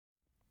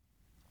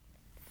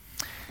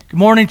Good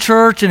morning,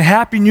 church, and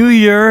Happy New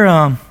Year.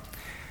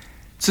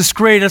 It's just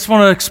great. I just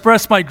want to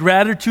express my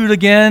gratitude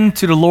again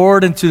to the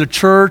Lord and to the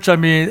church. I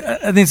mean, I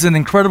think it's an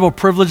incredible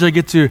privilege I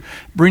get to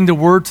bring the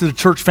word to the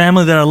church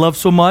family that I love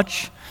so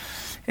much.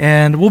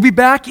 And we'll be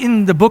back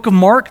in the book of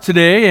Mark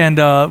today, and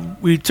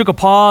we took a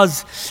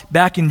pause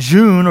back in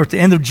June, or at the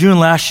end of June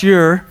last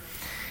year.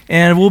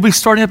 And we'll be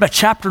starting up at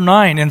chapter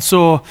 9. And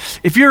so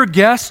if you're a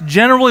guest,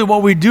 generally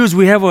what we do is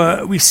we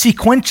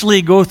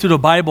sequentially go through the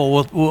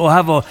Bible. We'll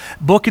have a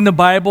book in the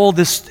Bible.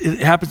 It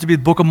happens to be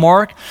the book of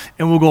Mark.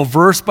 And we'll go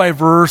verse by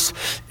verse,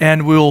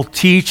 and we'll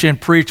teach and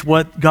preach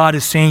what God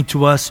is saying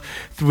to us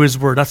through His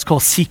Word. That's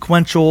called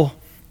sequential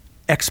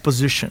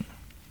exposition.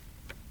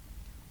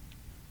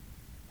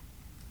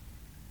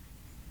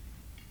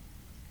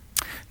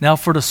 Now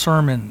for the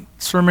sermon.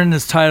 The sermon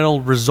is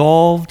titled,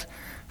 Resolved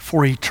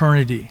for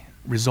Eternity.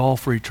 Resolve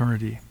for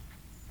eternity.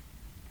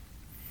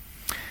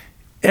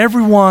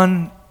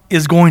 Everyone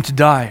is going to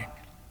die.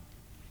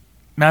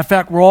 Matter of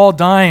fact, we're all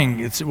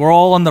dying. We're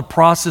all in the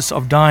process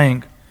of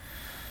dying.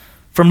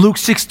 From Luke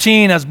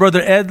 16, as Brother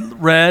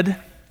Ed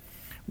read,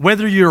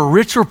 whether you're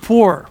rich or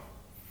poor,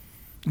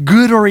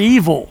 good or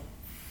evil,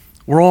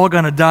 we're all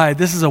going to die.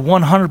 This is a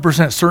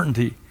 100%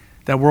 certainty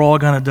that we're all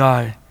going to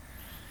die.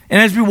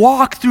 And as we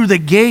walk through the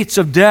gates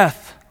of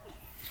death,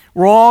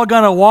 we're all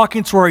going to walk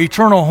into our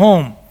eternal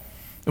home.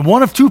 In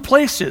one of two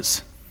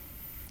places,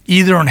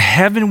 either in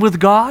heaven with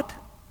God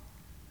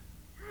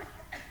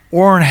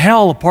or in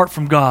hell apart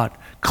from God.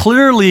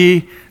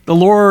 Clearly, the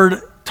Lord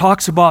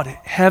talks about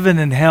heaven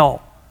and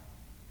hell.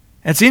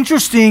 It's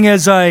interesting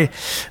as I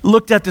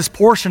looked at this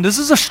portion, this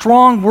is a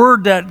strong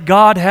word that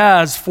God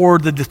has for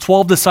the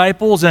 12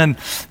 disciples and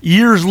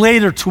years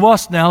later to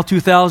us now,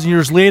 2,000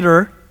 years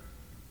later.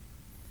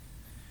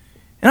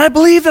 And I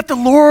believe that the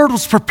Lord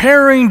was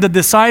preparing the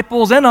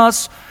disciples and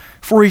us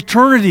for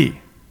eternity.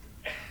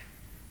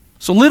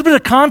 So a little bit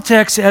of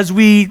context as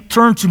we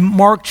turn to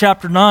Mark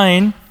chapter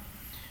 9.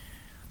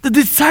 The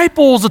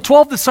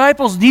 12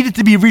 disciples needed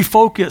to be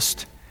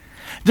refocused.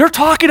 They're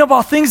talking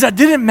about things that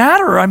didn't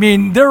matter. I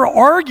mean, they're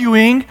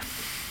arguing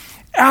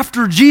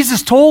after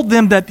Jesus told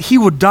them that He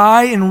would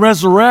die and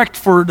resurrect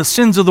for the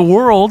sins of the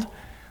world.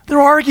 They're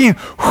arguing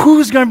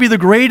who's going to be the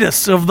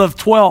greatest of the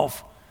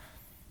 12.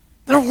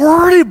 They're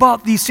worried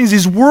about these things,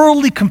 these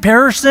worldly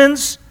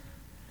comparisons.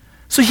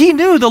 So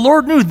the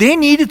Lord knew they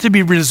needed to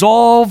be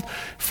resolved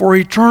for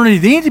eternity.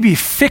 They need to be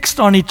fixed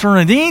on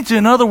eternity. They need to,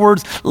 in other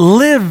words,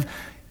 live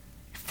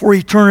for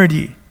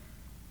eternity.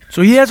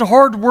 So He has a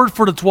hard word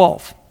for the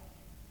 12.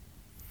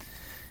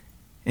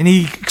 And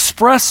He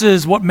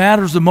expresses what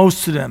matters the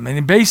most to them. And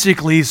He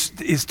basically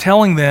is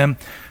telling them,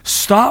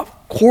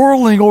 stop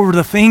quarreling over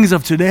the things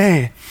of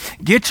today.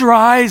 Get your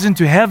eyes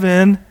into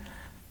heaven.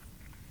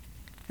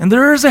 And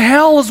there is a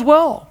hell as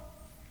well.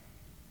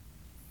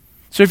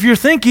 So if you're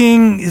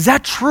thinking, is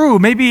that true?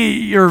 Maybe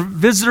you're a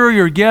visitor,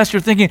 you're a guest,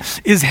 you're thinking,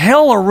 is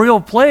hell a real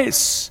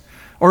place?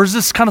 Or is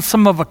this kind of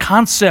some of a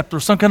concept or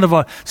some kind of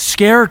a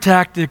scare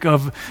tactic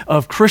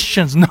of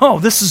Christians?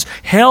 No,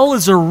 hell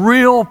is a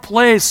real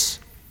place.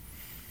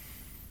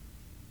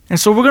 And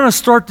so we're going to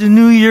start the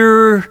new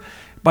year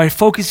by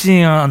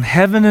focusing on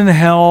heaven and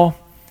hell.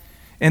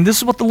 And this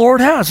is what the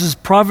Lord has.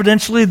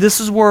 Providentially,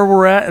 this is where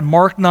we're at in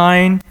Mark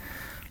 9.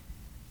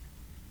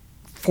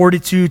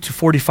 42 to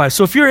 45.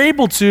 So if you're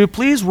able to,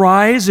 please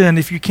rise, and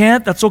if you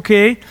can't, that's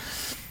okay.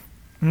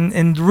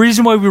 And the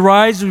reason why we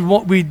rise,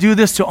 we do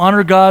this to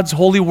honor God's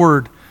holy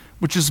word,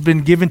 which has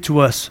been given to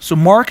us. So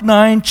Mark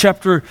 9,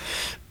 chapter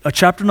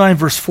 9,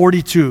 verse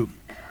 42.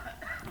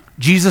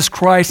 Jesus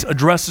Christ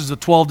addresses the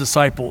 12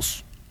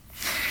 disciples.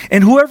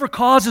 And whoever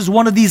causes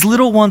one of these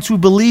little ones who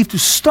believe to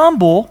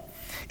stumble,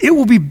 it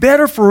will be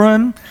better for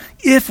him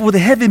if with a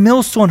heavy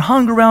millstone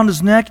hung around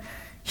his neck,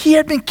 he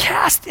had been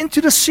cast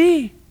into the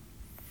sea.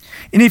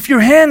 And if your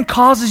hand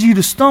causes you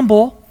to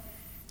stumble,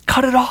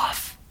 cut it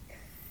off.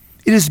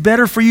 It is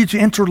better for you to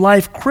enter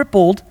life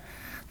crippled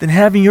than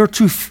having your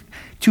two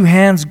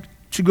hands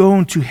to go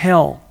into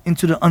hell,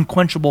 into the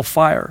unquenchable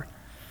fire,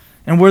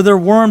 and where their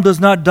worm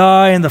does not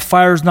die and the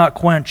fire is not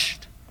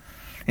quenched.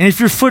 And if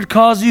your foot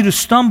causes you to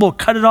stumble,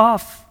 cut it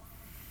off.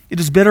 It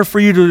is better for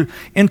you to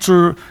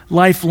enter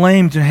life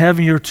lame than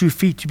having your 2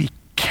 feet to be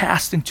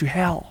cast into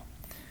hell,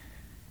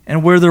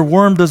 and where their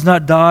worm does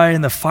not die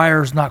and the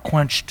fire is not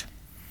quenched.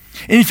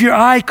 And if your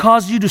eye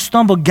causes you to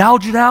stumble,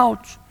 gouge it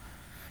out.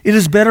 It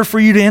is better for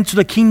you to enter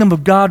the kingdom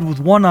of God with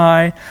one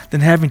eye than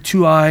having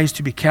 2 eyes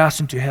to be cast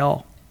into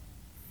hell,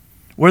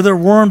 where their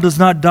worm does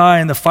not die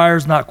and the fire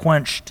is not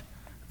quenched.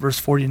 Verse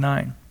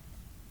 49.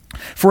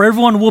 For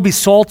everyone will be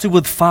salted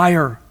with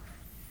fire.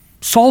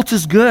 Salt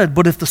is good,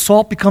 but if the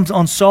salt becomes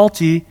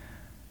unsalty,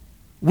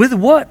 with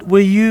what will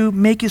you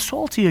make it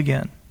salty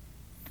again?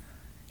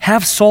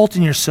 Have salt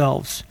in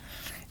yourselves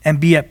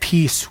and be at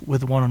peace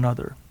with one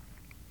another.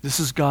 This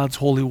is God's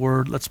holy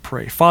word. Let's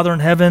pray. Father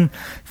in heaven,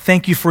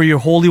 thank you for your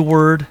holy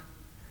word.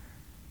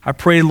 I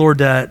pray, Lord,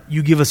 that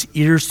you give us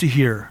ears to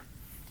hear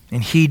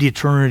and heed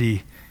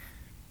eternity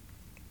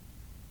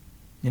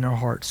in our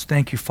hearts.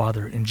 Thank you,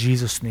 Father. In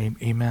Jesus' name,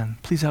 amen.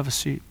 Please have a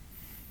seat.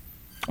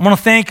 I want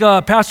to thank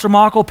Pastor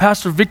Mako,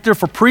 Pastor Victor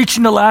for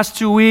preaching the last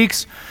 2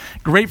 weeks.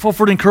 Grateful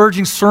for the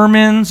encouraging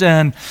sermons.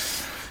 And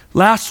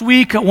last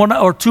week,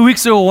 2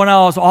 weeks ago when I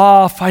was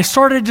off, I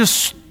started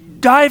just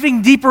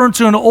diving deeper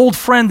into an old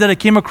friend that I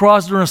came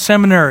across during a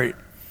seminary.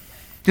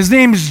 His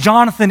name is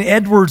Jonathan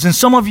Edwards, and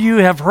some of you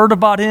have heard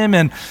about him.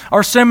 And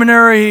our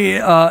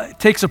seminary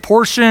takes a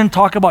portion,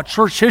 talk about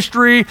church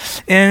history.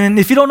 And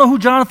if you don't know who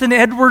Jonathan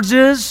Edwards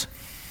is,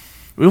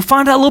 we'll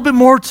find out a little bit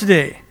more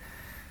today.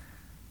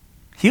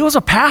 He was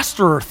a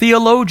pastor,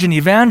 theologian,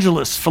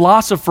 evangelist,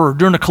 philosopher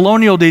during the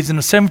colonial days in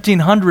the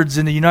 1700s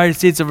in the United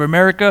States of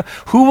America.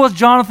 Who was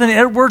Jonathan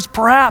Edwards?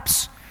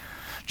 Perhaps.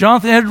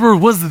 Jonathan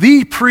Edwards was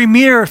the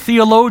premier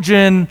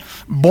theologian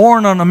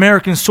born on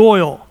American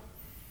soil.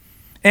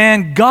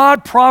 And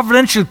God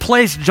providentially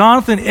placed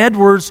Jonathan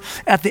Edwards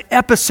at the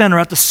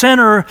epicenter, at the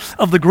center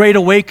of the Great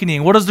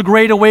Awakening. What is the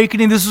Great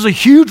Awakening? This is a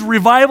huge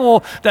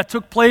revival that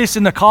took place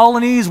in the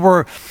colonies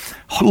where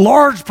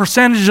large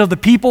percentage of the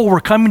people were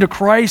coming to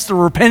Christ, they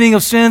were repenting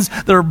of sins,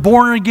 they were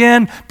born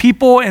again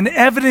people, and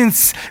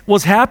evidence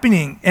was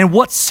happening. And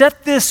what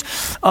set this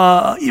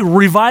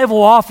revival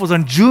off was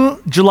on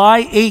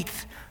July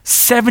 8th,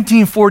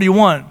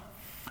 1741.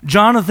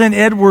 Jonathan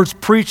Edwards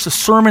preached a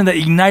sermon that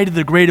ignited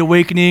the Great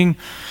Awakening,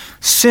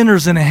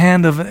 sinners in the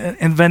hand of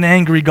an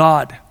angry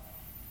God.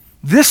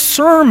 This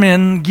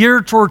sermon,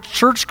 geared toward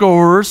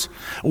churchgoers,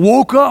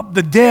 woke up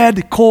the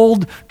dead,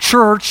 cold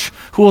church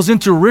who was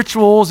into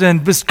rituals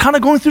and was kind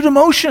of going through the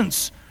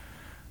motions.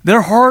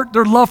 Their heart,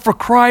 their love for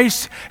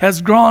Christ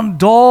has grown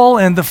dull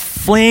and the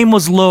flame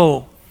was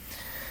low.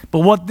 But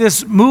what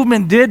this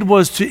movement did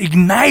was to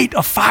ignite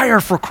a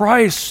fire for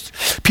Christ.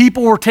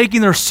 People were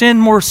taking their sin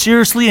more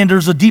seriously, and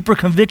there's a deeper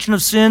conviction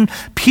of sin.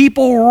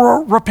 People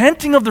were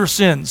repenting of their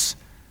sins.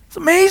 It's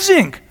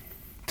amazing.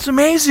 It's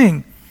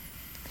amazing.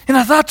 And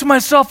I thought to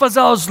myself as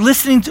I was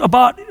listening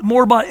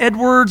more about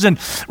Edwards and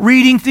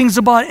reading things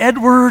about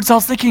Edwards, I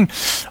was thinking,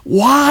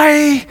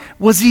 why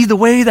was he the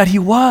way that he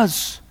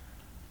was?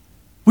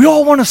 We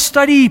all want to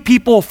study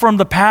people from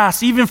the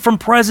past, even from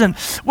present,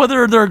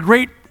 whether they're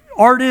great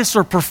artists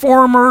or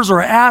performers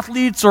or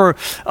athletes or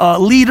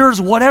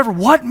leaders, whatever.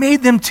 What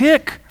made them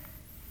tick?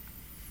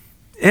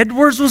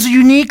 Edwards was a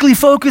uniquely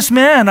focused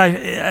man.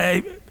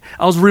 I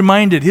was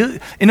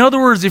reminded. In other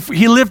words, if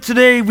he lived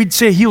today, we'd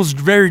say he was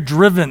very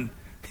driven.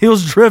 He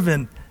was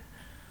driven.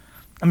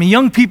 I mean,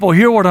 young people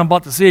hear what I'm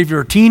about to say. If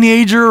you're a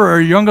teenager or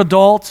a young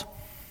adult,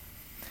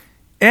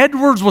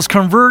 Edwards was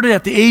converted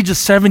at the age of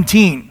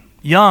 17,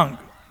 young.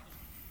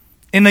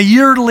 And a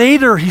year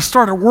later, he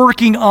started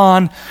working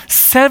on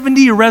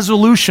 70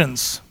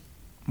 resolutions.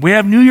 We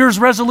have New Year's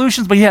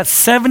resolutions, but he had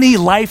 70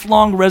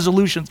 lifelong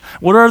resolutions.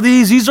 What are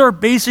these? These are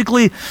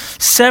basically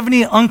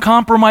 70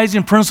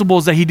 uncompromising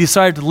principles that he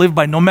decided to live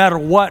by no matter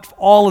what,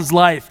 all his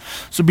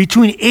life. So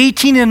between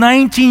 18 and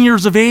 19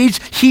 years of age,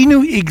 he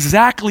knew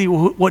exactly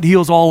what he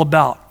was all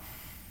about.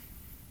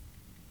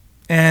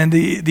 And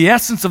the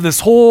essence of this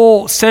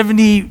whole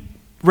 70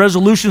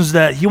 resolutions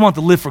that he wanted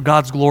to live for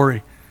God's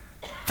glory.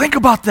 Think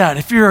about that.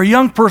 If you're a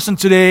young person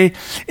today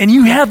and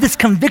you have this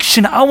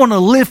conviction, I want to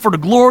live for the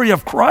glory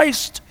of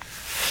Christ,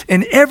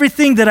 and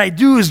everything that I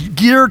do is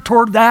geared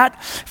toward that,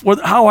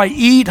 how I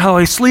eat, how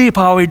I sleep,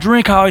 how I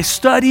drink, how I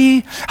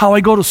study, how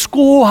I go to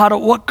school,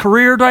 what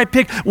career do I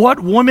pick, what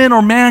woman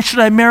or man should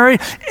I marry,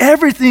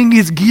 everything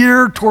is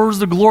geared towards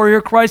the glory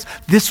of Christ.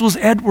 This was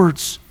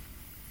Edwards.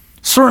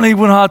 Certainly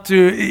we don't have to,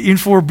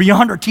 if we're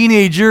beyond our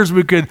teenage years,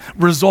 we could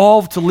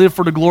resolve to live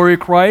for the glory of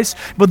Christ.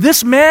 But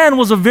this man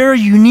was a very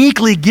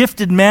uniquely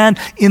gifted man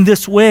in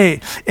this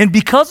way. And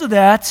because of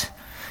that,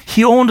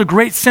 he owned a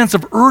great sense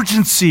of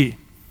urgency.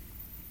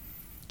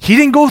 He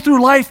didn't go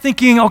through life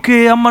thinking,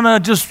 okay, I'm going to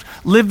just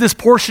live this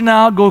portion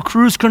out, go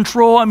cruise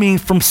control. I mean,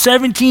 from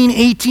 17,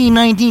 18,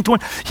 19,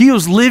 20, he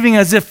was living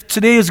as if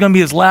today is going to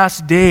be his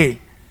last day.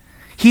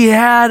 He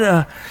had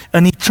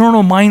an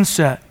eternal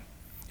mindset.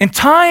 And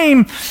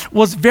time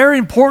was very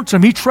important to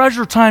him. He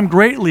treasured time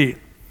greatly.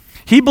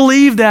 He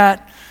believed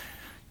that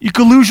you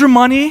could lose your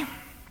money,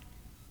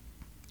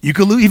 you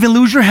could even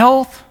lose your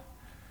health,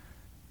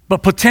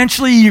 but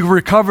potentially you could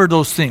recover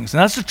those things.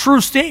 And that's a true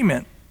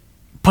statement.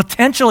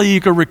 Potentially you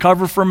could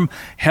recover from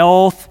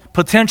health,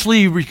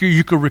 potentially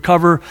you could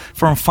recover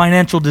from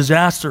financial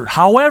disaster.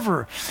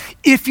 However,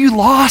 if you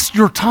lost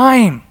your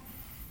time,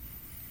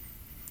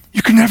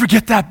 you can never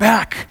get that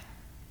back.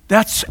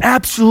 That's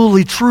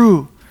absolutely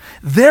true.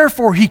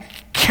 Therefore, he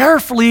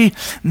carefully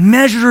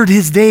measured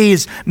his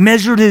days,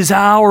 measured his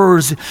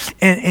hours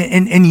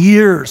and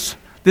years.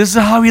 This is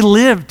how he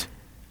lived.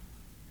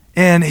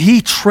 And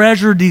he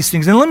treasured these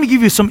things. And let me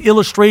give you some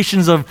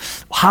illustrations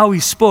of how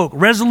he spoke.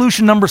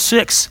 Resolution number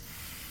 6.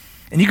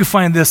 And you can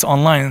find this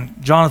online.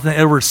 Jonathan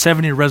Edwards,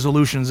 70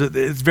 resolutions.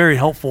 It's very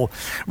helpful.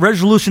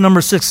 Resolution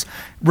number 6.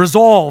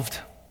 Resolved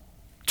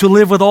to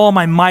live with all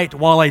my might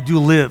while I do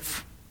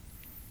live.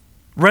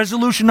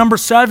 Resolution number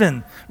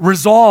 7.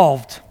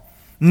 Resolved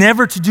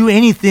never to do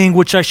anything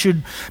which I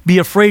should be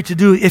afraid to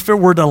do if it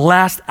were the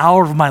last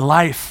hour of my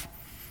life.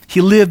 He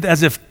lived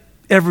as if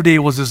every day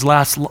was his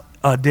last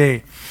a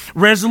day.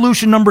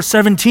 Resolution number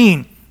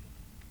 17,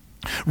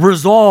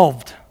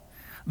 resolved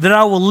that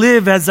I will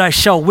live as I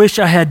shall wish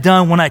I had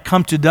done when I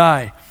come to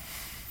die.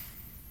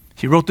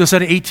 He wrote this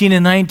at 18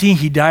 and 19.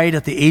 He died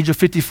at the age of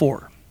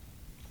 54.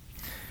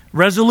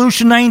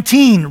 Resolution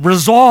 19,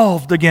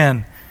 resolved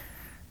again,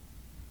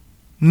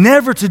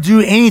 never to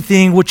do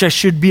anything which I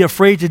should be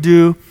afraid to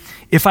do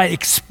if I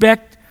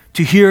expect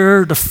to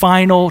hear the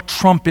final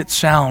trumpet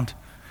sound,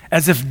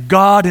 as if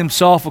God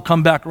himself will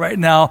come back right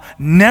now,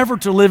 never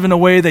to live in a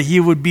way that he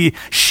would be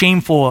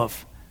shameful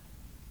of.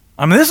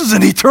 I mean, this is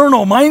an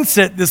eternal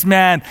mindset this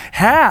man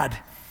had.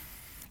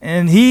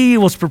 And he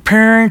was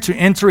preparing to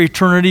enter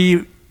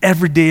eternity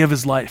every day of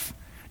his life.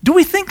 Do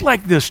we think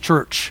like this,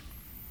 church?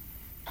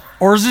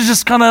 Or is it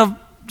just kind of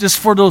just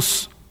for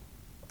those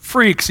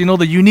freaks,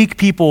 the unique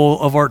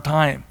people of our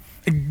time?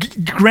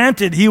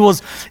 Granted, he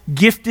was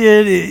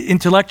gifted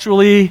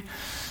intellectually,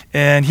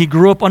 and he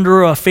grew up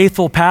under a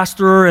faithful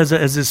pastor as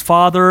his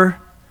father.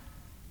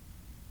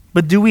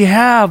 But do we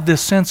have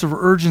this sense of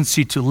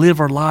urgency to live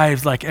our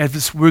lives like as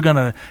if we're going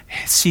to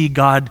see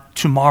God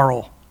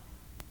tomorrow?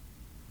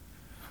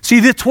 See,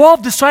 the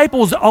 12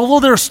 disciples, although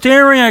they're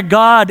staring at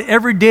God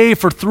every day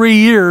for 3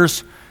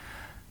 years,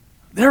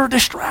 they're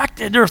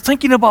distracted. They're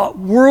thinking about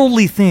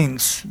worldly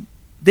things.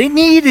 They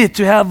needed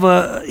to have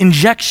an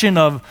injection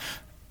of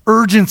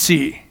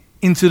urgency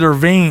into their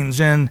veins,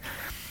 and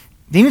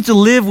they need to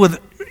live with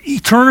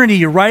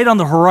eternity right on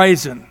the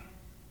horizon.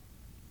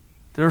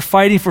 They're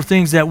fighting for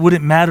things that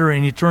wouldn't matter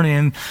in eternity,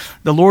 and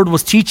the Lord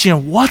was teaching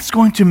them what's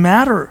going to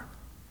matter.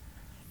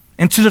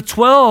 And to the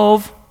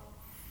 12,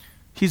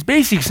 he's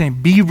basically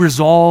saying, be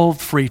resolved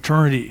for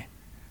eternity.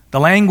 The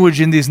language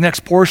in these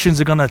next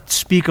portions are going to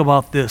speak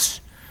about this.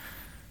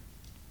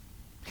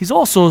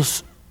 The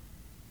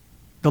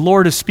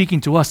Lord is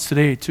speaking to us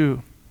today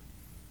too.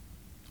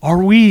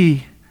 Are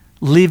we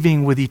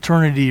living with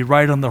eternity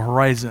right on the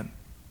horizon?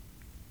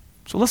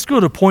 So let's go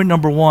to point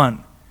number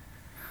 1.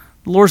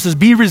 The Lord says,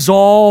 be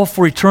resolved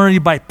for eternity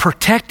by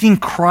protecting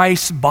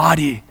Christ's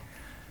body.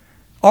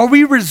 Are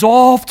we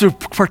resolved to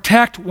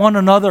protect one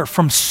another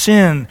from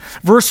sin?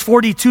 Verse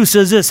 42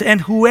 says this,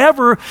 and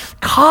whoever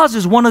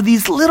causes one of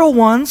these little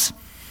ones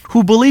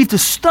who believe to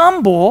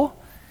stumble,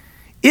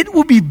 it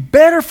would be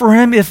better for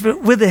him if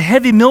with a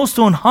heavy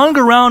millstone hung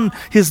around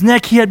his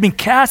neck he had been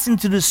cast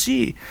into the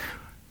sea.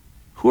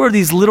 Who are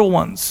these little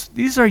ones?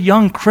 These are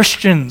young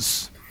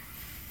Christians.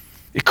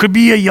 It could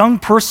be a young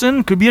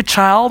person, could be a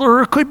child,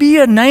 or it could be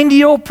a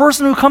 90-year-old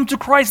person who come to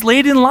Christ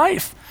late in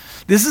life.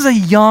 This is a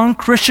young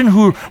Christian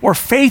or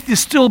faith is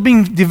still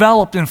being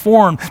developed and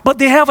formed, but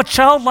they have a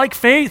childlike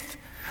faith.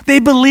 They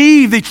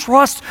believe, they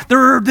trust,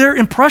 they're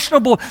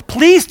impressionable.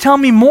 Please tell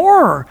me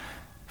more,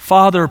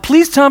 Father.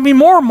 Please tell me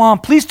more, Mom.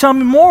 Please tell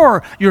me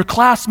more, your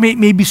classmate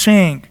may be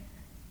saying.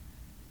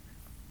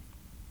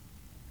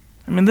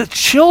 I mean, the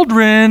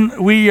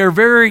children we are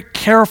very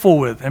careful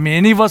with. I mean,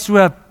 any of us who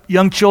have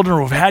young children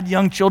or have had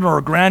young children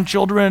or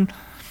grandchildren,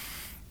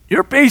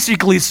 you're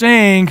basically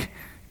saying,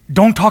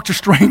 don't talk to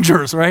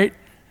strangers, right?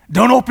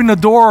 Don't open the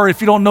door if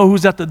you don't know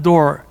who's at the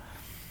door,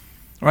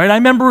 right? I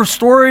remember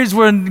stories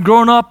when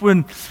growing up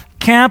in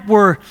camp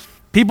where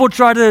people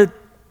tried to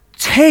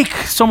take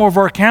some of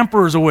our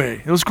campers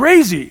away. It was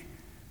crazy.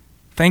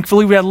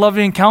 Thankfully, we had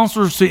loving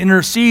counselors to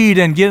intercede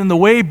and get in the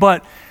way,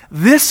 but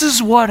this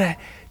is what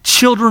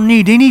children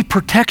need. They need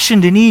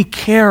protection, they need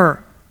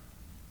care.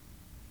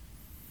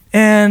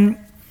 And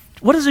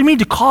what does it mean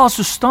to cause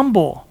to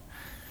stumble?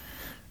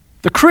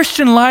 The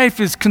Christian life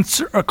is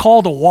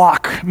called a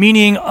walk,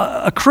 meaning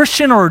a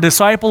Christian or a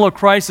disciple of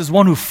Christ is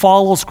one who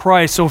follows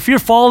Christ. So if you're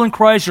following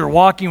Christ, you're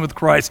walking with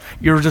Christ.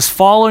 You're just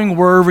following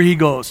wherever he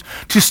goes.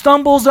 To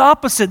stumble is the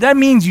opposite. That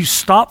means you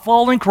stop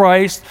following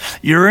Christ,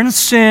 you're in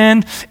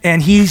sin,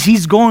 and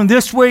he's going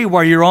this way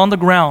while you're on the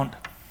ground.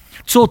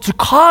 So to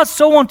cause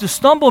someone to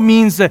stumble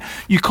means that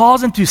you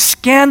cause them to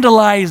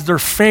scandalize their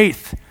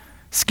faith.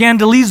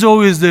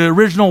 Scandalizo is the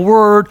original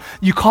word.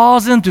 You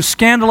cause them to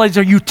scandalize,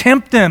 or you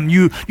tempt them,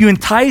 you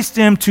entice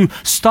them to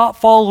stop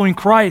following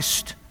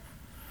Christ.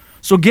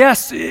 So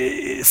guess,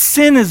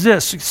 sin is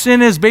this.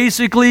 Sin is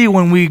basically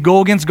when we go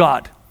against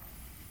God.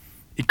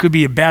 It could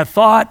be a bad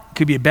thought, it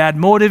could be a bad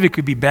motive, it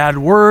could be bad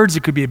words,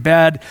 it could be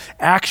bad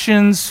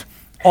actions.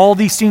 All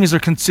these things are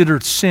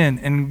considered sin.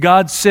 And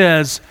God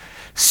says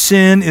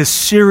sin is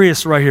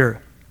serious right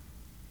here.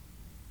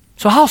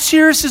 So how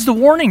serious is the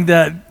warning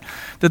that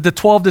the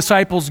 12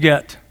 disciples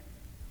get?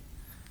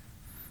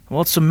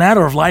 Well, it's a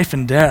matter of life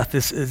and death.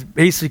 This is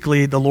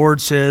basically, the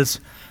Lord says,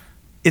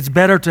 it's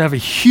better to have a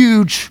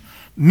huge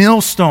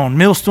millstone.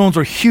 Millstones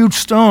are huge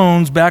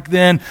stones back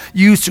then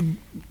used to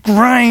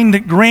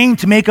grind grain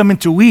to make them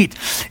into wheat.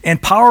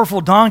 And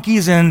powerful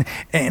donkeys and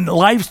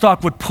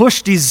livestock would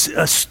push these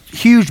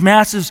huge,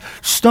 massive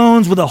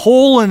stones with a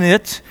hole in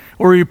it,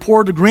 where you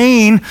pour the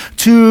grain,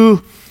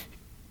 to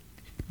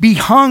be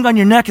hung on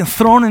your neck and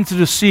thrown into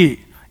the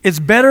sea. It's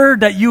better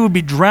that you would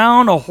be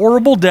drowned a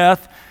horrible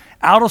death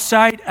out of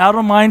sight, out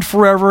of mind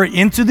forever,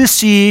 into the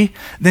sea,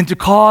 than to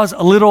cause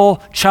a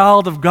little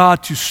child of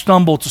God to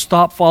stumble, to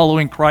stop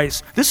following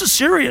Christ. This is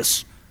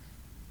serious.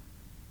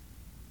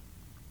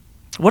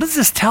 What does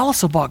this tell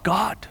us about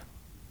God?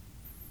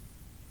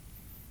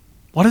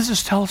 What does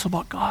this tell us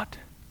about God?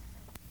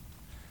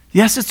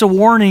 Yes, it's a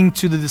warning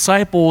to the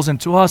disciples and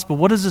to us, but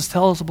what does this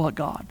tell us about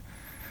God?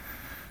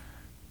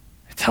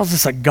 It tells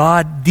us that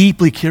God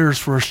deeply cares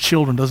for his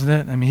children, doesn't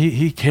it? I mean,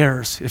 he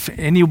cares. If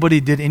anybody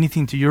did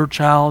anything to your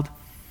child,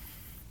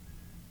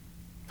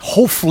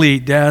 hopefully,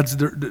 dads,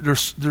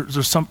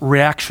 there's some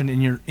reaction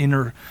in your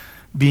inner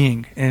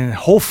being, and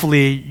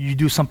hopefully you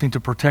do something to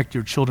protect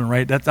your children,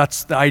 right?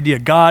 That's the idea.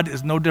 God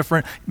is no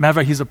different. Matter of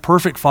fact, he's a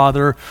perfect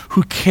father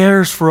who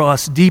cares for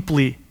us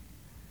deeply.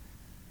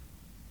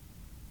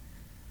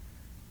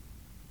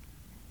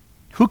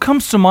 Who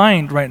comes to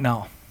mind right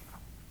now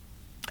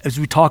as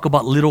we talk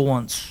about little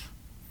ones?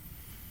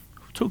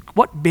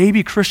 What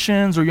baby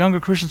Christians or younger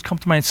Christians come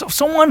to mind?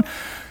 Someone,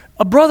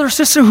 a brother or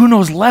sister who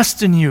knows less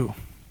than you.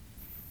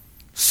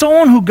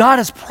 Someone who God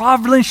has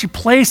providentially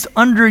placed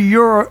under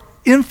your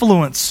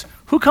influence.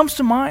 Who comes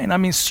to mind? I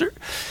mean,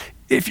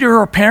 if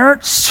you're a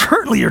parent,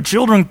 certainly your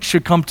children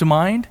should come to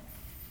mind.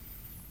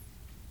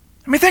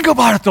 I mean, think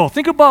about it though.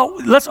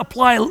 Let's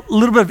apply a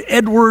little bit of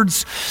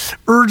Edwards'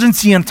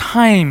 urgency and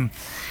time.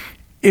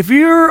 If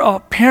you're a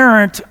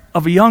parent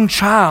of a young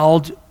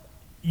child,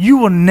 you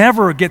will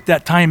never get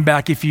that time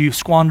back if you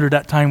squander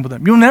that time with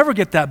them. You'll never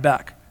get that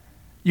back.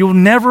 You'll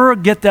never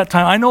get that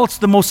time. I know it's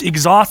the most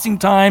exhausting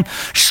time,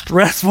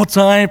 stressful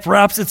time.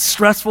 Perhaps it's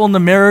stressful in the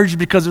marriage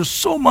because there's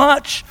so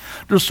much.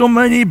 There's so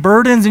many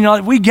burdens.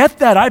 And we get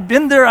that. I've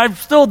been there. I'm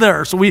still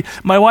there. So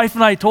my wife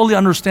and I totally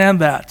understand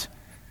that.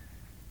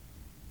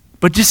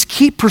 But just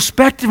keep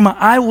perspective.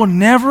 I will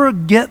never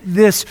get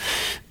this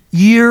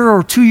year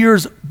or 2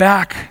 years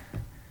back.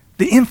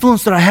 The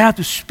influence that I have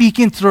to speak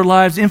into their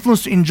lives, the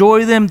influence to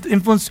enjoy them, the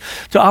influence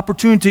to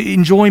opportunity to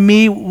enjoy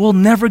me, will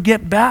never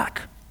get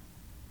back.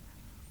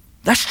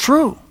 That's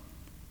true.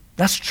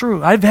 That's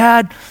true.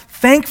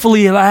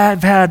 Thankfully,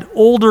 I've had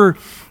older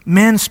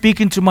men speak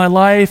into my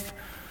life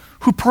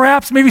who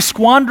perhaps maybe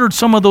squandered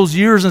some of those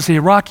years and say,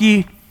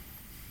 Rocky,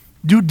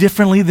 do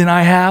differently than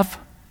I have.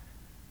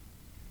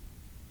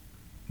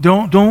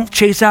 Don't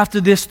chase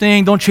after this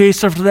thing. Don't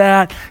chase after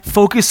that.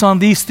 Focus on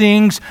these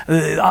things.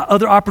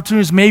 Other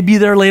opportunities may be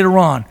there later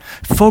on.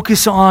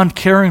 Focus on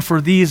caring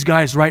for these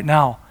guys right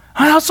now.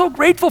 I'm so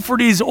grateful for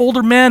these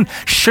older men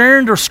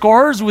sharing their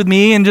scars with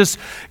me and just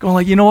going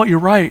like, you know what, you're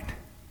right.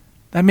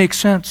 That makes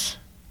sense.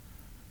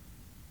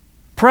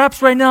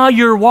 Perhaps right now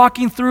you're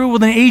walking through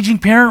with an aging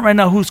parent right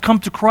now who's come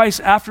to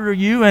Christ after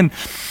you, and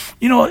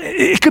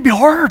it could be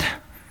hard.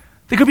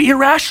 They could be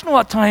irrational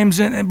at times,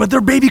 but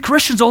they're baby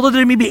Christians. Although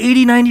they may be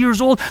 80, 90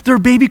 years old, they're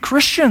baby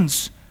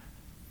Christians.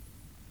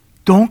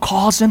 Don't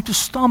cause them to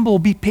stumble.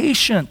 Be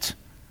patient.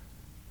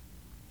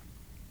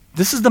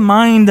 This is the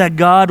mind that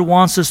God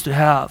wants us to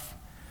have.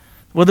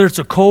 Whether it's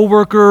a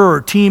coworker or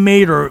a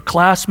teammate or a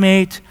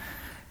classmate,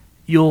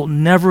 you'll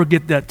never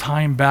get that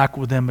time back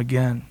with them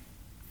again.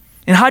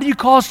 And how do you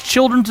cause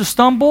children to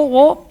stumble?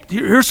 Well,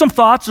 here's some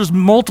thoughts. There's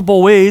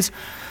multiple ways.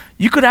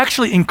 You could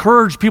actually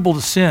encourage people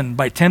to sin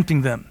by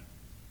tempting them,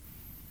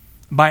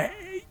 by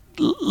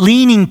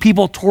leaning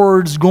people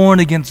towards going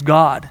against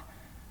God.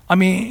 I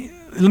mean,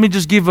 let me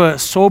just give a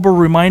sober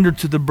reminder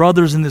to the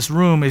brothers in this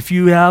room. If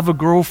you have a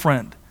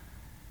girlfriend,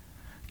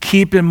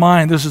 keep in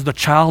mind this is the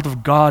child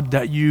of God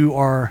that you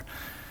are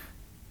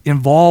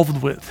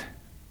involved with.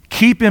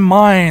 Keep in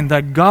mind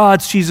that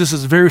God sees this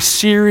as a very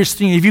serious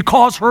thing. If you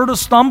cause her to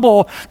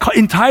stumble,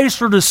 entice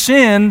her to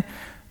sin,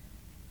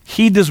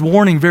 heed this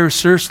warning very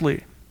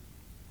seriously.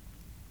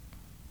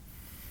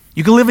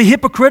 You can live a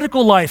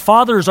hypocritical life.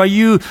 Fathers, are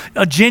you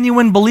a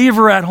genuine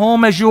believer at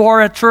home as you are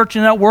at church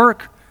and at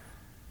work?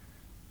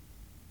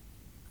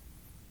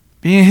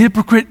 Being a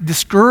hypocrite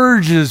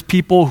discourages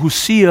people who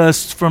see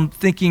us from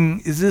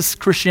thinking, is this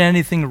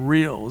Christianity thing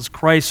real? Is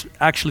Christ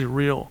actually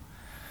real?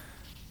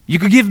 You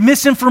could give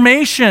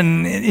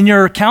misinformation in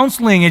your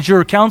counseling as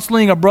you're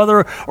counseling a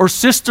brother or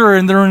sister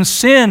and they're in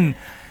sin.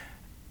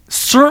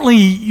 Certainly,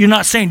 you're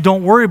not saying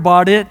don't worry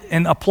about it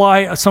and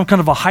apply some kind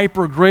of a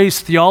hyper grace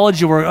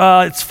theology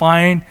where it's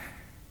fine.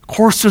 Of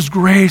course, there's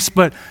grace,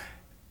 but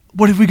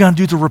what are we going to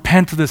do to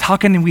repent of this? How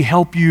can we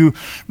help you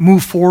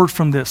move forward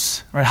from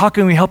this? Right? How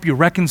can we help you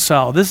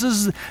reconcile? This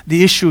is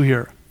the issue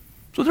here.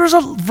 So there's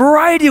a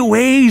variety of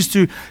ways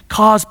to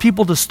cause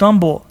people to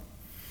stumble.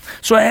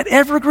 So at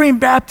Evergreen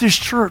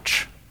Baptist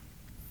Church,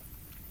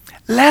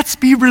 let's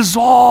be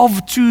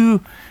resolved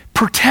to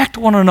protect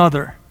one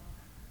another.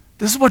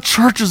 This is what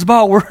church is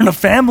about. We're in a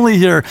family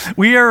here.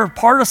 We are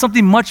part of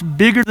something much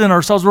bigger than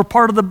ourselves. We're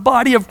part of the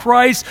body of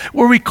Christ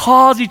where we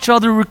cause each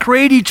other, we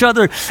create each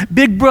other.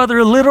 Big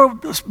brother, little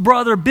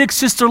brother, big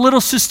sister,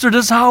 little sister.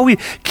 This is how we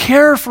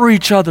care for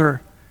each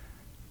other.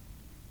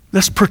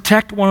 Let's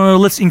protect one another.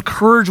 Let's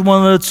encourage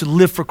one another to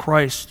live for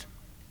Christ.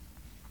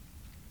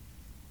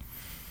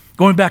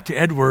 Going back to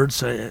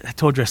Edwards, I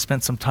told you I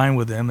spent some time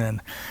with him.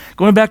 And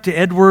going back to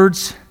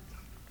Edwards,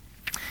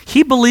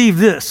 He believed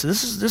this.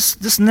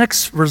 This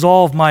next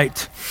resolve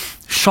might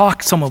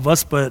shock some of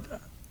us, but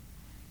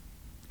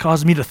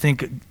caused me to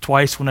think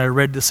twice when I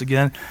read this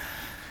again.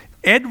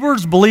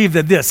 Edwards believed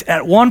that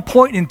at one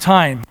point in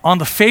time, on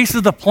the face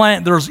of the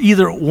planet, there was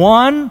either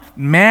one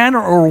man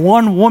or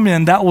one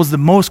woman that was the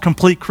most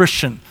complete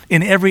Christian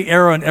in every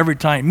era and every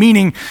time,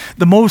 meaning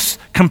the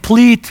most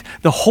complete,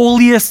 the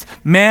holiest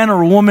man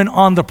or woman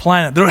on the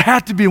planet. There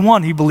had to be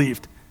one, he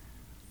believed.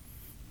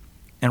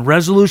 And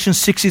Resolution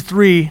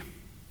 63,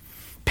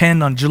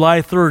 penned on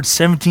July 3rd,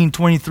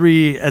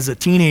 1723, as a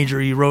teenager,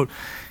 he wrote,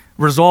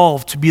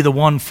 resolved to be the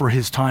one for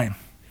his time.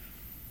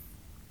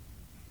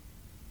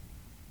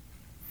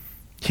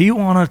 He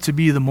wanted to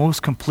be the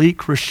most complete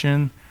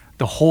Christian,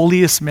 the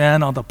holiest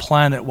man on the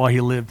planet while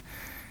he lived.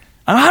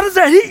 And how does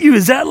that hit you?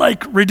 Is that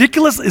like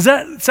ridiculous? Does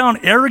that sound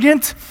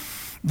arrogant?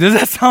 Does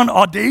that sound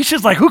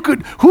audacious? Like who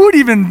would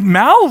even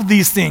mouth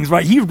these things,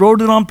 right? He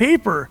wrote it on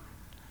paper.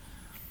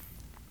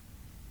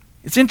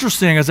 It's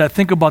interesting as I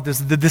think about this.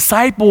 The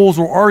disciples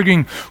were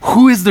arguing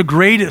who is the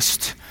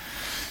greatest,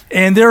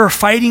 and they're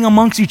fighting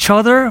amongst each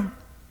other.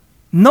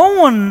 No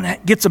one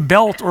gets a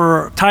belt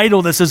or a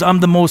title that says, I'm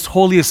the most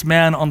holiest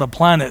man on the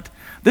planet.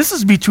 This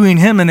is between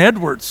him and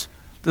Edwards.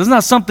 This is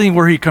not something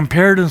where he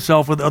compared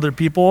himself with other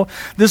people.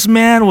 This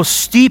man was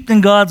steeped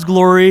in God's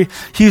glory.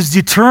 He was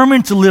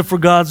determined to live for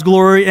God's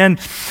glory. And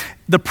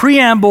the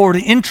preamble or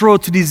the intro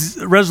to these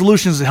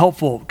resolutions is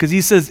helpful because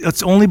he says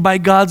it's only by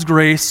God's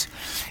grace.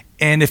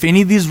 And if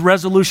any of these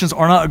resolutions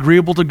are not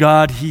agreeable to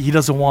God, he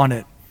doesn't want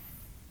it.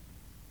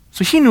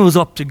 So he knew it was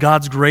up to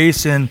God's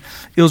grace and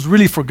it was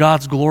really for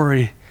God's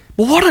glory.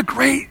 But what a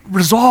great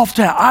resolve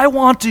to have. I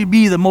want to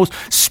be the most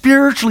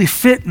spiritually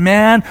fit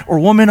man or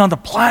woman on the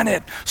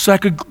planet so I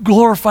could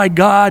glorify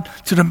God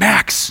to the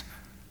max.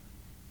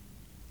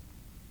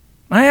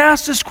 I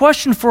ask this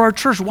question for our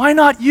church, why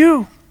not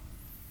you?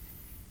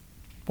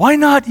 Why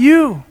not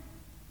you?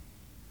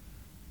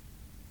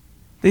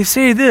 They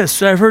say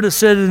this, I've heard it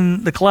said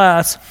in the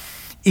class,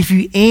 if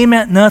you aim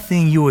at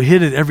nothing, you will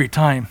hit it every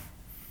time.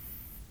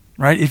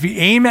 Right? If you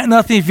aim at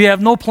nothing, if you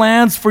have no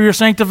plans for your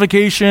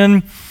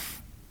sanctification,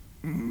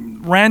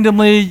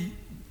 randomly,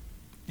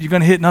 you're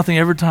going to hit nothing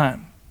every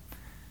time.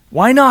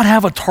 Why not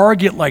have a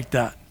target like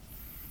that?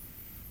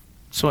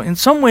 So in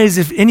some ways,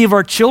 if any of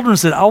our children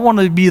said, I want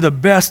to be the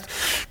best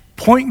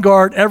point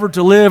guard ever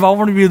to live, I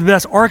want to be the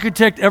best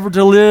architect ever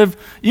to live,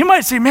 you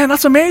might say, man,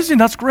 that's amazing,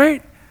 that's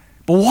great.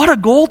 But what a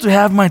goal to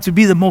have mine, to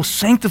be the most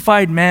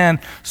sanctified man,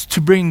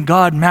 to bring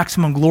God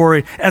maximum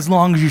glory as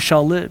long as you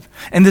shall live.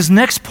 And this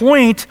next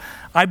point,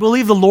 I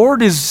believe the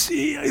Lord is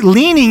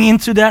leaning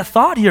into that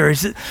thought here.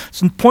 So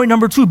point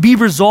number 2, be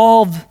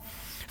resolved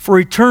for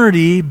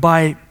eternity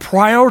by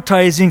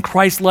prioritizing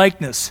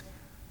Christ-likeness.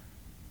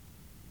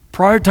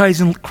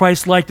 Prioritizing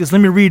Christ-likeness. Let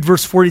me read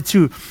verse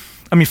 43.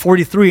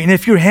 And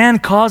if your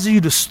hand causes you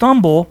to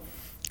stumble,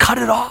 cut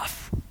it off.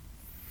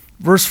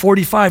 Verse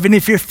 45, and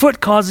if your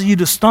foot causes you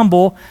to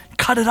stumble,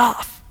 cut it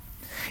off.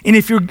 And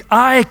if your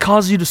eye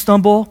causes you to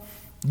stumble,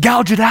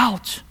 gouge it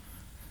out.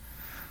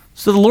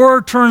 So the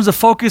Lord turns the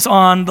focus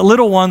on the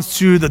little ones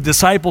to the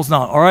disciples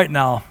now. All right,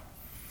 now,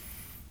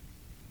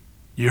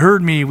 you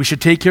heard me. We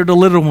should take care of the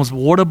little ones, but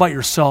what about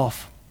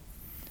yourself?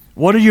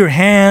 What are your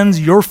hands,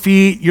 your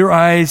feet, your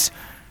eyes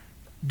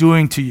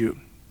doing to you?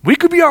 We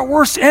could be our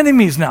worst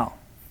enemies now.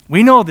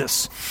 We know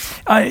this.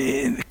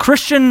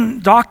 Christian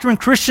doctrine,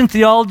 Christian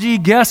theology,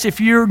 guess if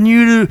you're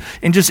new to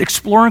and just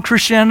exploring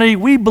Christianity,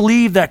 we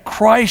believe that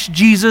Christ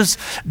Jesus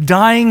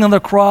dying on the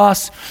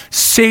cross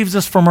saves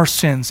us from our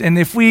sins. And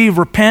if we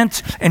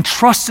repent and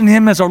trust in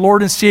him as our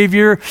Lord and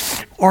Savior,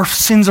 our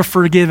sins are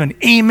forgiven.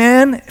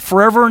 Amen,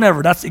 forever and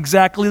ever. That's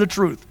exactly the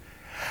truth.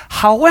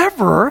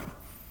 However,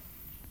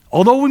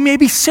 although we may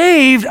be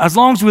saved, as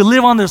long as we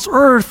live on this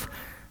earth,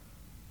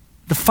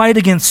 the fight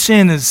against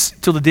sin is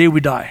till the day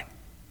we die.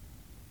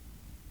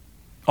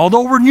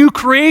 Although we're new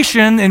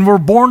creation and we're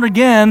born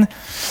again,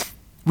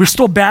 we're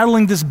still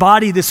battling this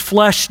body, this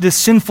flesh, this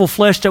sinful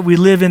flesh that we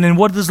live in. And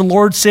what does the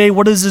Lord say?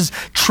 What is his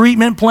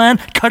treatment plan?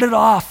 Cut it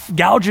off,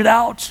 gouge it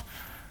out.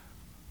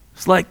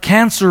 It's like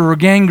cancer or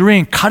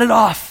gangrene. Cut it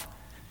off.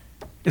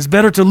 It's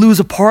better to lose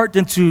a part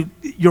than to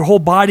your whole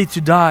body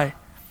to die.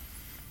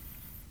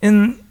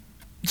 And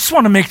I just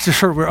want to make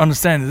sure we're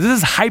understanding. This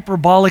is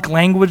hyperbolic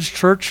language,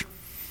 church.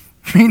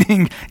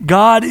 Meaning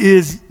God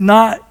is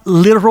not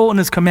literal in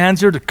his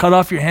commands here to cut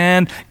off your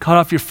hand, cut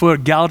off your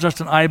foot, gouge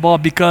out an eyeball,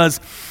 because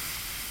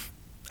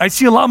I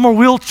see a lot more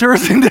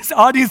wheelchairs in this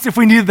audience if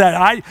we needed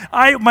that.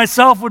 I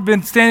myself would have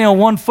been standing on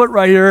one foot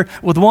right here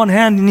with one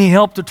hand and need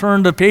help to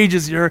turn the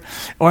pages here,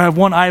 or have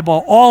one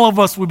eyeball. All of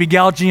us would be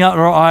gouging out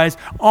our eyes.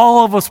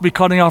 All of us would be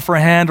cutting off our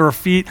hand or our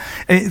feet.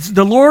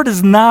 The Lord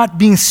is not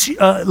being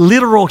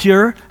literal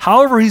here.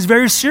 However, he's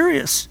very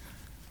serious.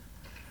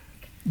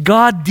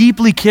 God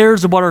deeply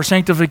cares about our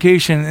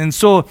sanctification. And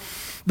so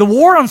the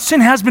war on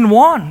sin has been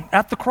won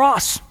at the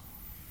cross.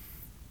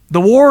 The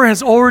war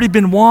has already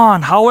been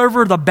won.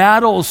 However, the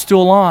battle is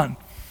still on.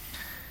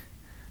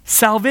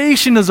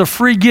 Salvation is a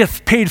free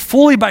gift paid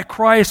fully by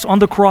Christ on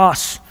the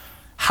cross.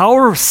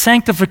 Our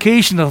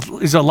sanctification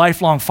is a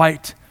lifelong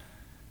fight.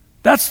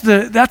 That's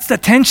the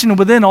tension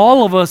within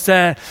all of us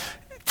that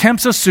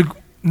tempts us to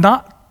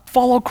not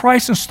follow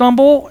Christ and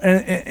stumble,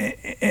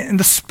 and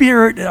the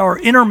Spirit, our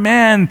inner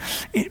man,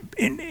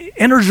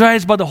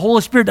 energized by the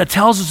Holy Spirit, that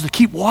tells us to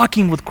keep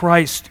walking with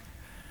Christ.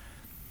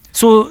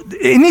 So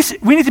we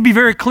need to be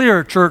very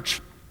clear,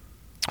 church.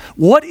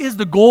 What is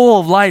the goal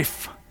of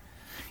life?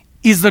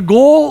 Is the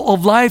goal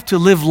of life to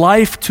live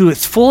life to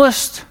its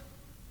fullest?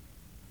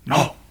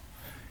 No,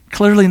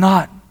 clearly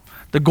not.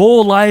 The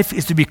goal of life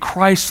is to be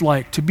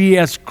Christ-like, to be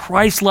as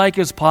Christ-like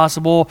as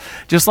possible,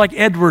 just like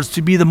Edwards,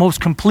 to be the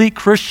most complete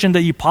Christian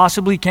that you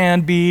possibly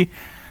can be,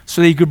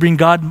 so that you could bring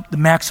God the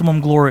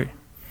maximum glory.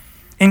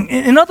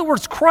 In other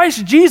words,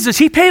 Christ Jesus,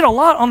 he paid a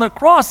lot on the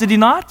cross, did he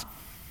not?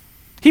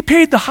 He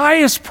paid the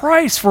highest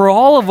price for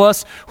all of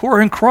us who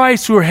are in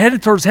Christ, who are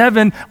headed towards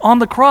heaven on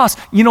the cross.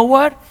 You know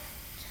what?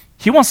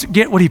 He wants to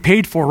get what he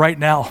paid for right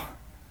now.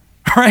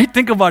 All right,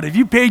 think about it. If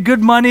you paid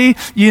good money,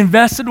 you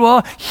invested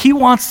well, he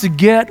wants to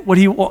get what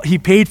he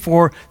paid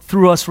for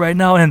through us right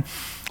now. And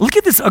look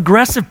at this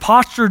aggressive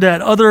posture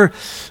that other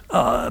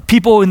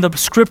people in the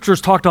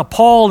scriptures talked about.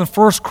 Paul in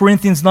 1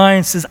 Corinthians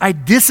 9 says, I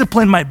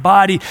discipline my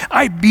body.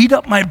 I beat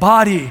up my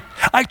body.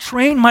 I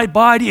train my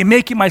body and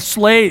make it my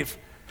slave.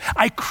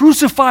 I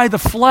crucify the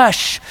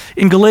flesh.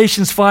 In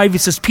Galatians 5, he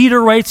says,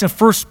 Peter writes in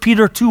 1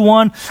 Peter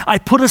 2:1, I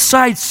put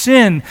aside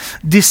sin,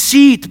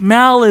 deceit,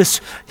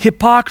 malice,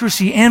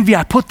 hypocrisy, envy.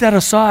 I put that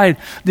aside.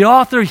 The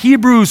author of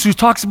Hebrews, who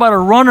talks about a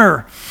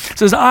runner,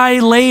 says, I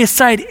lay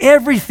aside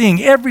everything,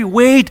 every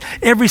weight,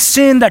 every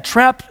sin that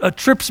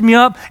trips me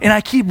up, and I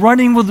keep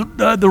running with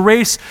the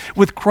race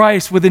with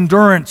Christ, with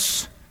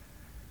endurance.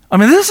 I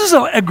mean, this is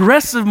an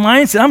aggressive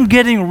mindset. I'm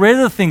getting rid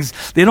of things.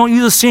 They don't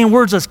use the same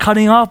words as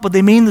cutting off, but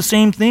they mean the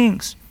same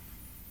things.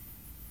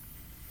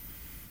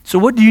 So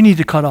what do you need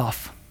to cut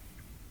off?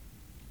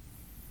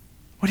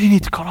 What do you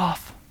need to cut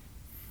off?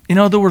 In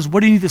other words, what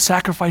do you need to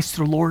sacrifice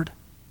to the Lord?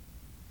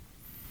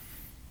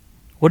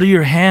 What are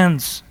your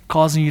hands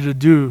causing you to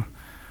do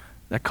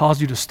that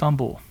cause you to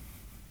stumble?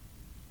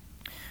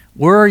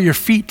 Where are your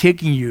feet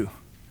taking you?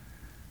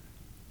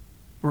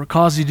 Where it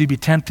causes you to be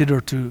tempted or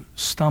to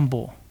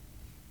stumble?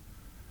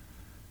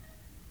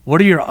 What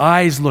are your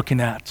eyes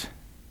looking at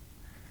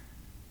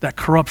that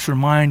corrupts your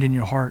mind and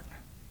your heart?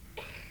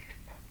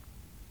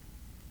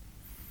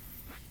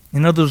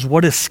 In other words,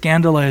 what is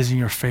scandalizing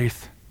your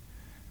faith?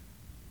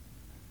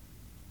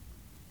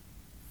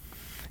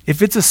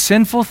 If it's a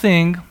sinful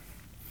thing,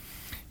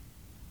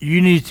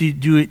 you need to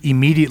do it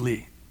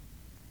immediately.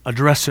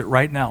 Address it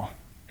right now.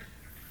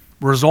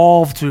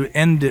 Resolve to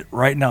end it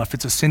right now if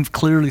it's a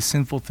clearly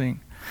sinful thing.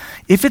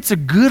 If it's a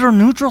good or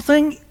neutral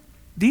thing,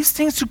 these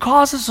things to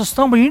cause us to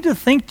stumble, you need to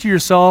think to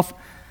yourself,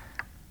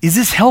 is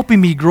this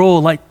helping me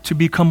grow to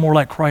become more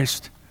like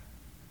Christ?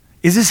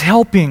 Is this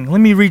helping?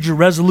 Let me read you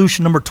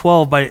resolution number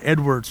 12 by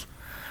Edwards.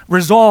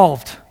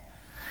 Resolved,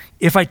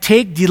 if I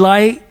take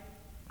delight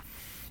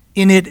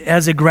in it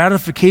as a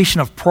gratification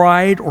of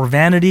pride or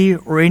vanity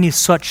or any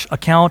such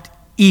account,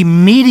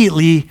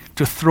 immediately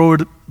to throw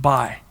it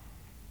by.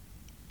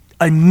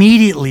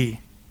 Immediately.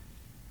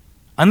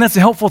 And that's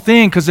a helpful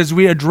thing, because as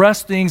we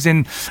address things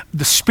and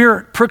the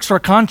Spirit pricks our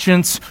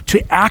conscience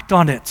to act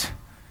on it.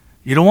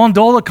 You don't want to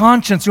dull the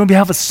conscience. You want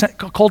to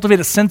cultivate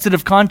a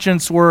sensitive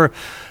conscience where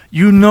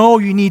you know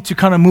you need to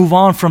kind of move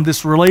on from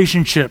this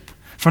relationship,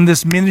 from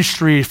this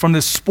ministry, from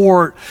this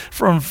sport,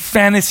 from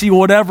fantasy,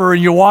 whatever,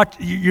 and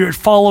you're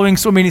following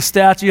so many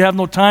stats, you have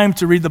no time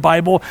to read the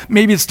Bible.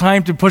 Maybe it's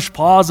time to push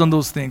pause on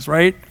those things,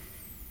 right?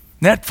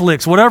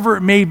 Netflix, whatever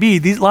it may be.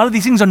 A lot of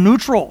these things are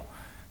neutral.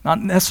 Not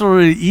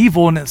necessarily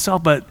evil in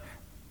itself, but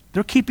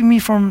they're keeping me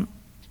from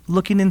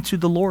looking into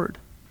the Lord.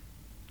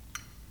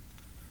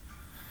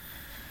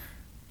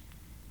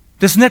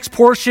 This next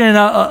portion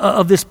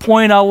of this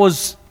point I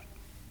was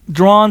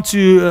drawn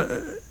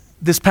to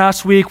this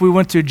past week. We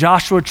went to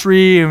Joshua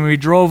Tree and we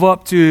drove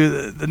up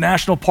to the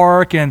national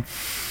park, and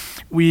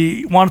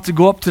we wanted to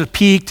go up to the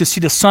peak to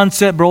see the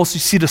sunset, but also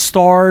see the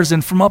stars.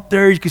 And from up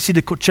there, you could see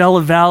the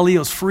Coachella Valley. It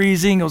was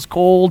freezing. It was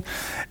cold.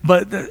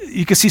 But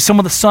you could see some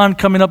of the sun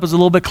coming up. It was a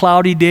little bit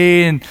cloudy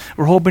day, and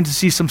we're hoping to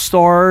see some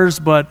stars.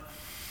 But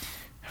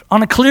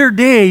on a clear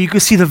day, you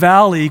could see the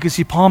valley. You could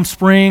see Palm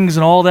Springs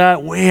and all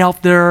that way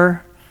out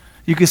there.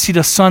 You could see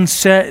the sun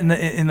set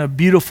in a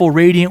beautiful,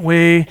 radiant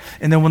way.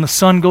 And then when the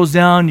sun goes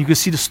down, you could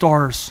see the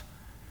stars.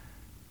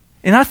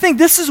 And I think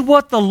this is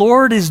what the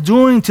Lord is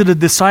doing to the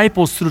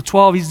disciples, to the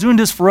 12. He's doing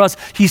this for us.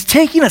 He's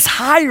taking us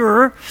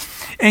higher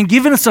and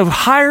giving us a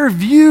higher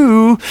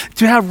view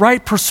to have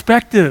right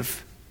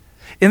perspective.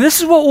 And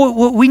this is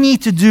what we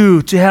need to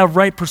do to have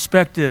right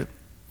perspective.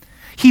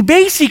 He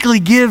basically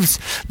gives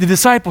the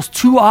disciples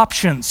two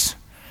options.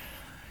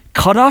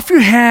 Cut off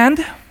your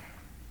hand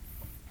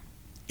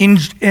and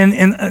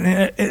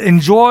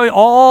enjoy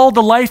all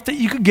the life that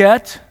you could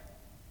get.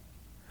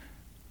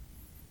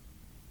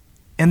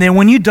 And then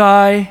when you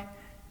die,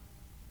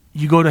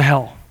 you go to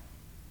hell.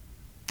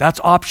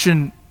 That's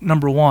option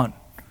number one.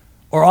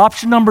 Or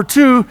option number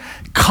two,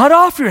 cut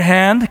off your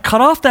hand, cut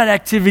off that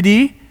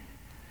activity,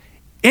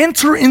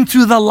 enter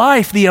into the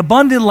life, the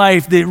abundant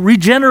life, the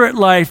regenerate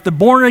life, the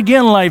born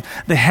again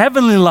life, the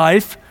heavenly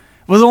life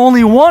with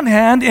only one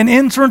hand and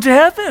enter into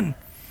heaven.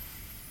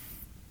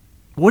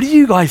 What do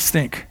you guys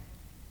think?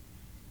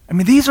 I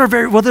mean, these are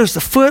whether it's the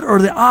foot or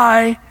the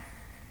eye,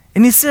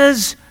 and he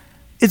says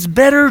it's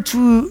better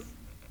to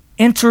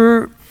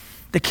enter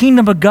the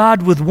kingdom of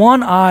God with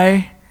one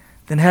eye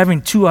than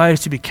having two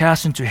eyes to be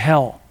cast into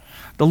hell.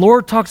 The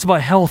Lord talks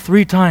about hell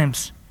 3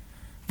 times.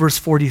 Verse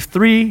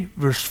 43,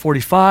 verse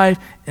 45,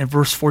 and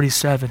verse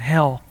 47,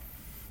 hell.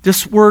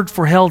 This word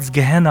for hell is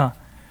Gehenna.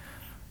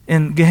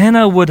 And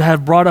Gehenna would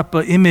have brought up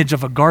an image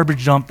of a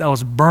garbage dump that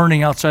was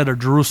burning outside of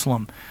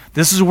Jerusalem.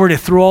 This is where they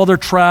threw all their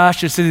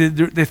trash.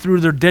 They threw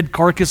their dead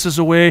carcasses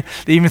away.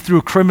 They even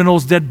threw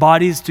criminals' dead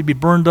bodies to be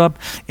burned up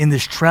in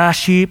this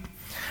trash heap.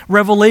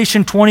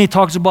 Revelation 20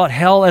 talks about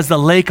hell as the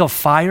lake of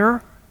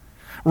fire.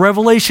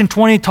 Revelation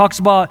 20 talks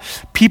about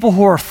people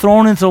who are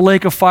thrown into the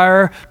lake of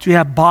fire to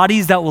have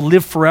bodies that will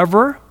live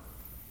forever.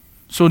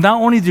 So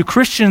not only do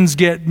Christians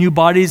get new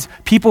bodies,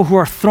 people who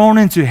are thrown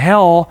into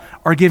hell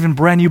are given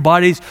brand new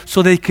bodies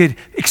so they could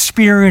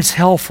experience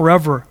hell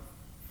forever.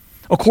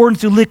 According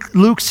to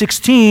Luke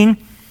 16,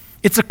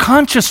 it's a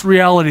conscious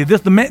reality.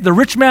 The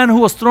rich man who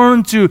was thrown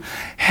into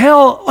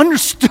hell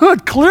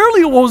understood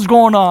clearly what was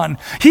going on.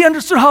 He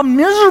understood how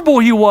miserable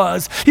he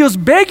was. He was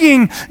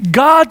begging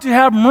God to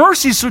have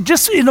mercy. So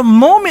just in a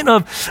moment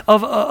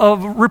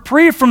of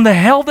reprieve from the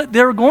hell that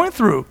they were going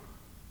through.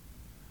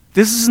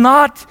 This is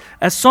not,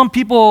 as some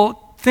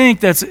people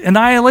think, that's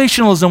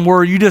annihilationism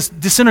where you just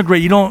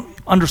disintegrate. You don't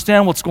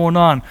understand what's going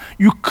on.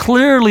 You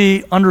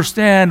clearly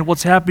understand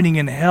what's happening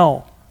in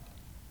hell.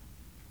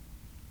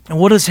 And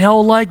what is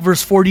hell like?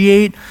 Verse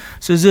 48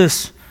 says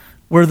this,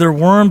 where their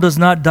worm does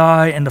not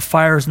die and the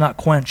fire is not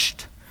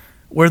quenched.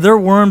 Where their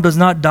worm does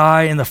not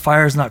die and the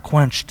fire is not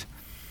quenched.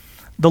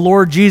 The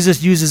Lord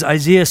Jesus uses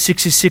Isaiah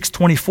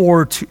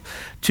 66:24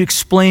 to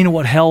explain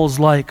what hell is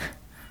like.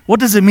 What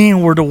does it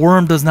mean where the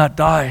worm does not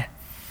die?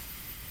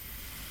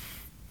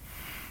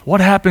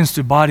 What happens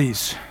to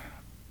bodies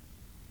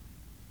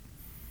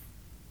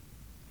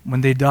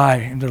when they die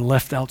and they're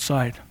left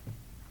outside?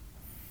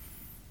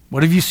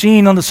 What have you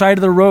seen on the side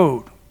of the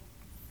road?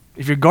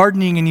 If you're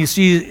gardening and you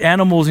see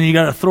animals and you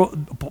got to throw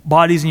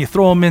bodies and you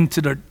throw them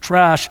into the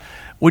trash,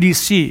 what do you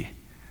see?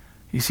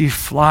 You see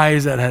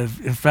flies that have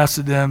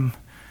infested them,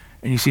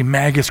 and you see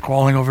maggots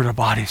crawling over their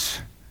bodies.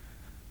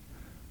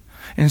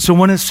 And so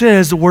when it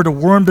says where the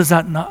worm does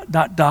not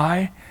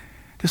die,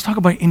 let's talk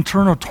about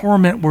internal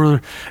torment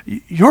where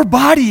your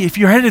body, if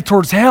you're headed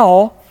towards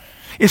hell,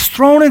 is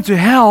thrown into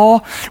hell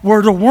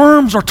where the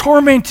worms are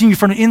tormenting you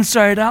from the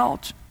inside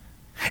out.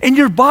 And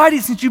your body,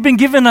 since you've been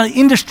given an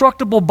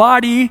indestructible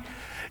body,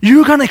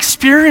 you're going to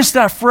experience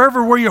that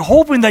forever where you're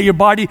hoping that your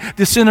body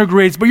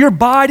disintegrates. But your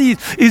body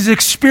is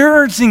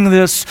experiencing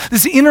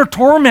this inner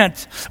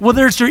torment,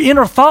 whether it's your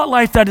inner thought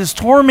life that is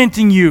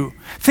tormenting you,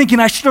 thinking,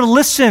 I should have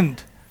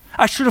listened.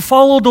 I should have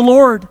followed the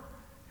Lord.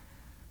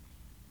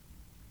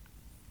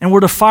 And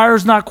where the fire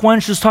is not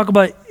quenched, let's talk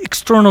about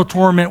external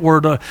torment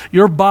where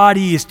your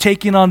body is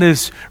taking on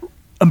this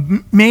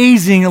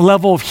amazing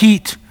level of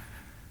heat,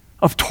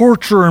 of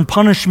torture and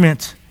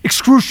punishment,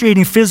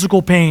 excruciating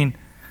physical pain.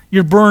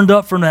 You're burned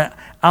up from the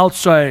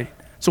outside.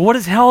 So what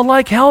is hell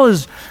like? Hell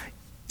is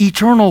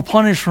eternal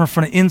punishment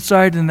from the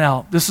inside and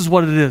out. This is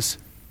what it is.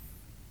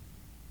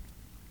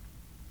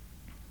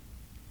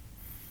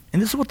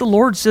 And this is what the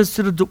Lord says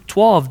to the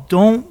 12.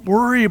 Don't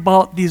worry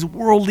about these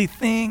worldly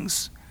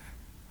things.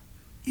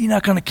 You're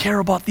not going to care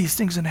about these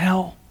things in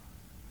hell.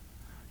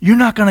 You're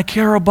not going to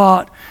care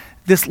about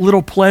this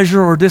little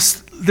pleasure or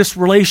this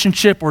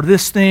relationship or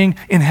this thing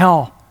in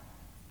hell.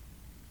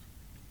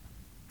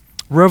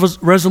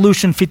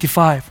 Resolution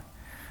 55.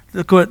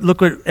 Look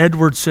what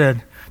Edward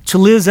said. To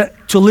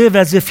live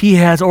as if he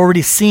has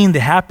already seen the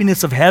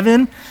happiness of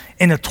heaven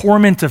and the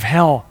torment of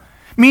hell.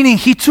 Meaning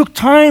he took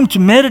time to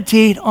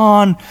meditate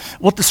on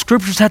what the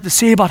scriptures had to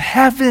say about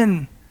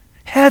heaven,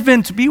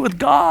 to be with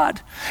God.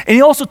 And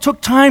he also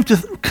took time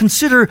to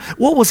consider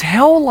what was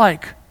hell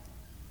like.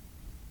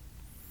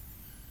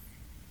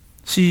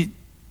 See,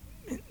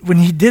 when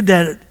he did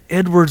that,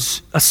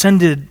 Edwards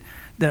ascended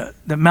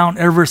the Mount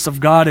Everest of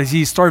God as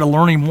he started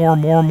learning more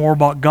and more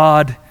about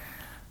God.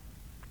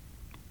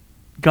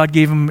 God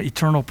gave him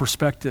eternal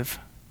perspective,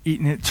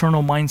 an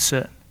eternal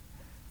mindset.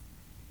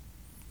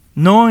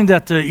 Knowing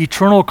that the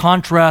eternal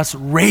contrast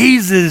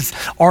raises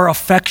our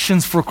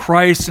affections for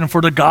Christ and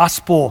for the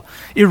gospel.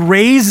 It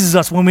raises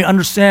us when we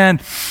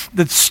understand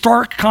the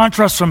stark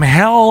contrast from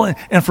hell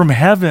and from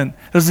heaven.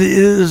 There's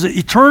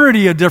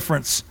eternity a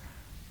difference.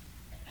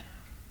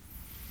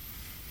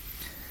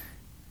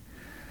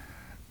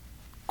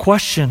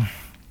 Question.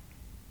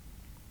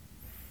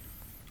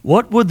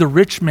 What would the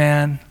rich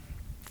man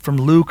from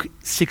Luke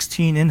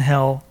 16 in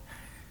hell,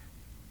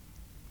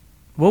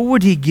 what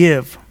would he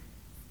give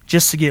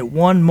just to get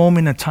one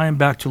moment in time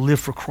back to live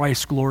for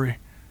Christ's glory?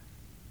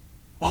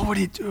 What would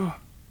he do?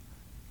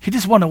 He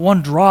just wanted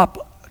one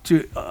drop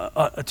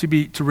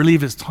to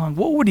relieve his tongue,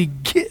 what would he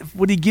give?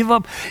 Would he give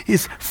up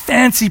his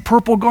fancy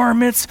purple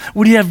garments?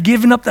 Would he have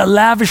given up that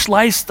lavish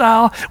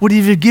lifestyle? Would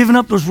he have given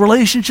up those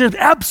relationships?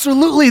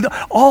 Absolutely.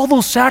 All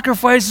those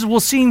sacrifices will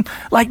seem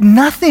like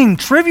nothing,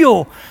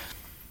 trivial,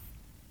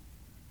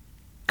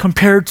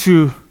 compared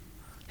to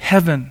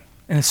heaven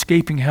and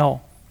escaping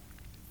hell.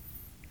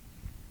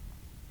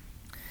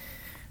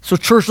 So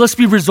church, let's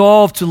be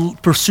resolved to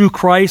pursue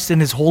Christ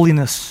and his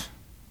holiness.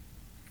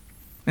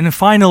 And then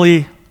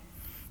finally,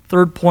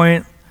 third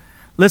point,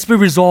 let's be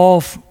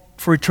resolved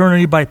for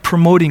eternity by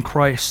promoting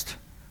Christ.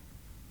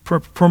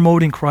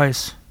 Promoting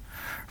Christ.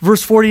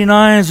 Verse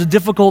 49 is a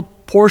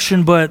difficult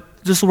portion,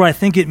 but this is what I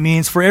think it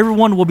means. For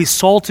everyone will be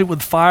salted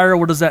with fire.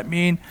 What does that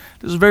mean?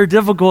 This is very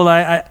difficult.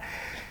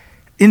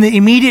 In the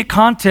immediate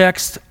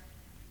context,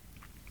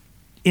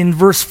 in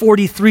verse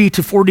 43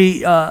 to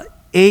 48,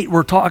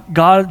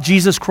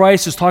 Jesus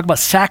Christ is talking about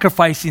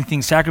sacrificing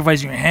things,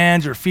 sacrificing your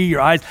hands, your feet,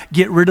 your eyes,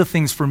 get rid of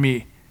things for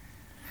me.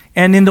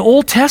 And in the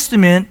Old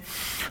Testament,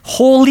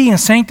 holy and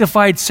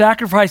sanctified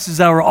sacrifices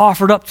that were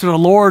offered up to the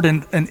Lord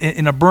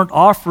in a burnt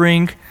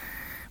offering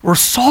were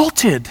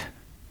salted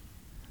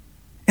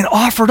and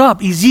offered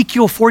up.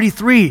 Ezekiel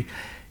 43,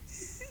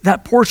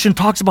 that portion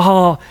talks about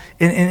how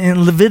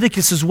in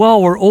Leviticus as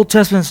well, where Old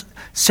Testament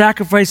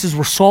sacrifices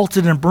were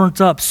salted and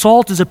burnt up.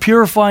 Salt is a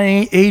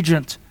purifying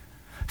agent.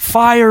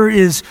 Fire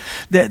is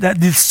that the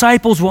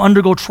disciples will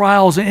undergo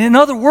trials. In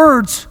other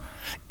words,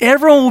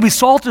 everyone will be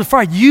salted with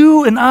fire.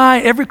 You and I,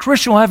 every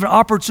Christian will have an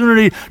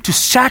opportunity to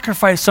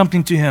sacrifice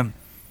something to him.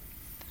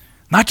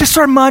 Not just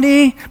our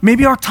money,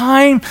 maybe our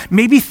time,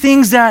 maybe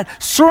things that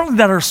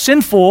are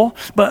sinful,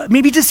 but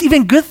maybe just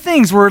even good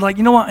things where like,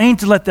 you know what, I need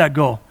to let that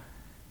go.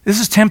 This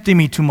is tempting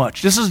me too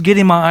much. This is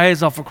getting my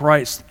eyes off of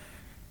Christ.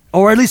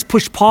 Or at least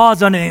push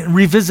pause on it and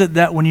revisit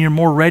that when you're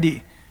more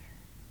ready.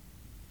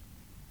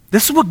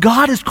 This is what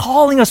God is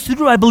calling us to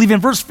do, I believe. In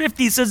verse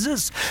 50, it says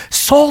this,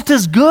 salt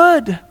is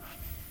good.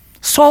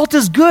 Salt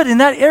is good in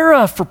that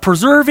era for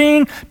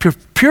preserving,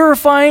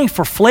 purifying,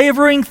 for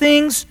flavoring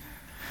things.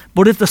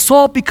 But if the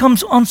salt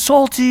becomes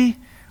unsalty,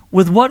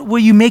 with what will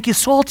you make it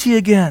salty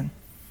again?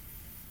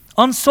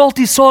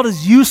 Unsalty salt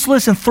is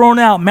useless and thrown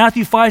out.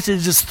 Matthew 5 says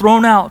it's just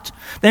thrown out.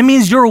 That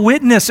means your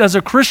witness as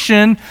a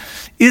Christian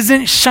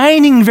isn't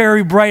shining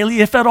very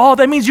brightly, if at all.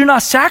 That means you're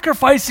not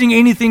sacrificing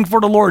anything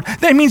for the Lord.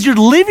 That means you're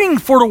living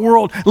for the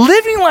world,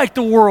 living like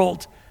the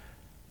world.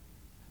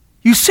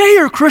 You say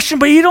you're a Christian,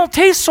 but you don't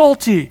taste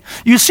salty.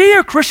 You say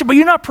you're a Christian, but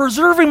you're not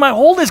preserving my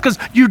holiness because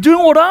you're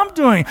doing what I'm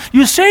doing.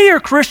 You say you're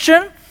a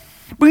Christian,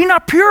 but you're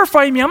not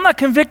purifying me. I'm not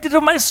convicted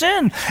of my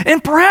sin.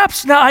 And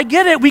perhaps, now I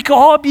get it, we could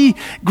all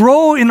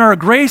grow in our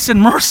grace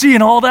and mercy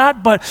and all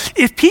that, but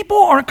if people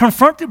aren't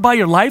confronted by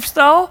your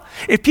lifestyle,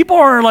 if people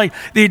are like,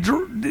 they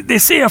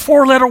say a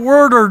 4-letter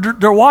word or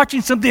they're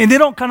watching something and they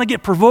don't kind of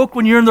get provoked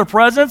when you're in their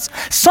presence,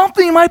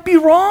 something might be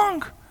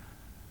wrong.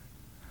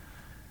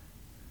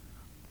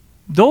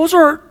 Those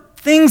are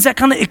things that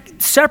kind of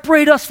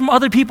separate us from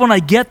other people, and I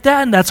get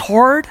that, and that's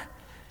hard.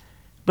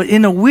 But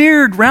in a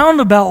weird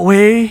roundabout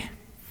way,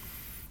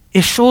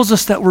 it shows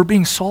us that we're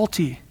being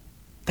salty,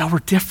 that we're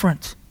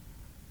different.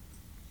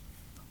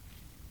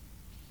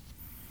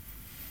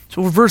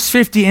 So verse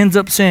 50 ends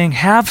up saying,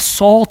 have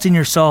salt in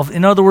yourself.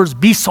 In other words,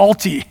 be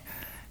salty.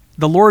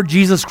 The Lord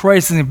Jesus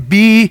Christ is saying,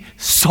 be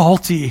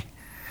salty.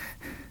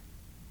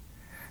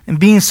 And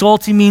being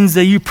salty means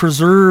that you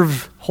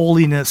preserve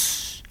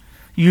holiness.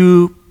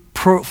 You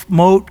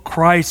promote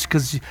Christ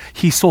because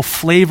he's so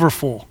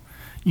flavorful.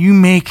 You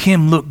make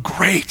him look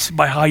great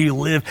by how you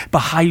live, by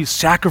how you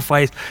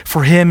sacrifice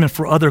for him and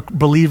for other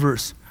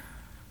believers.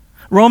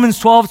 Romans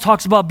 12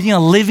 talks about being a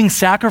living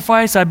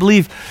sacrifice. I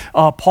believe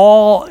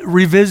Paul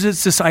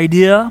revisits this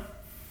idea.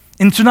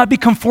 And to not be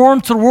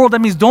conformed to the world,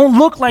 that means don't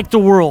look like the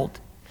world.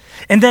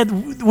 And that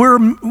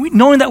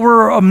knowing that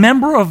we're a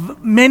member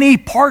of many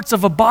parts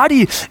of a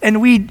body, and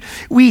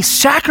we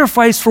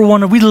sacrifice for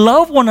one another, we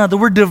love one another,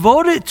 we're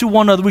devoted to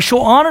one another, we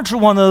show honor to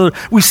one another,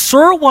 we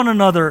serve one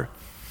another.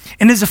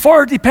 And as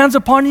far as it depends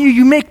upon you,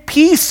 you make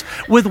peace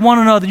with one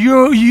another.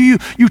 You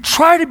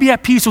try to be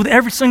at peace with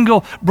every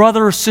single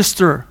brother or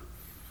sister.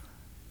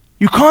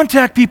 You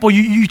contact people,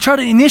 you try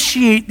to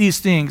initiate these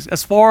things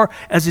as far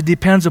as it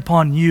depends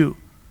upon you.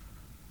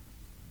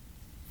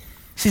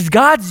 See,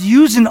 God's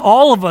using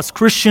all of us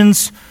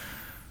Christians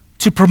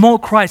to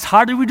promote Christ.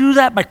 How do we do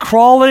that? By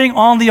crawling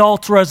on the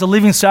altar as a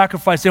living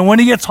sacrifice. And when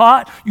it gets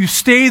hot, you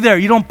stay there.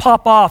 You don't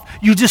pop off.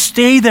 You just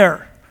stay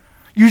there.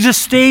 You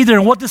just stay there.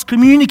 And what this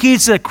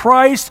communicates is that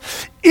Christ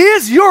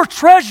is your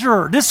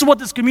treasure. This is what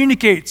this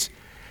communicates.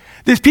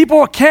 These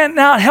people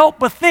cannot help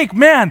but think,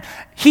 man,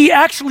 he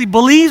actually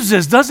believes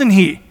this, doesn't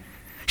he?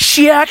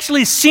 She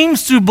actually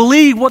seems to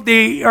believe what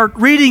they are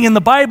reading in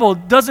the Bible,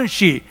 doesn't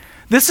she?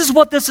 This is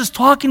what this is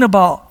talking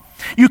about.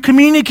 You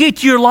communicate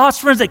to your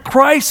lost friends that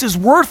Christ is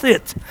worth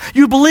it.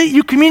 You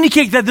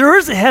communicate that there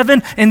is a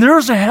heaven and there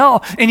is a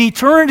hell and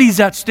eternity is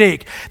at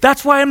stake.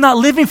 That's why I'm not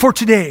living for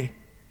today.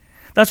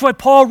 That's why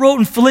Paul wrote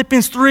in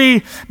Philippians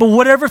 3, but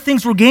whatever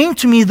things were gained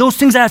to me, those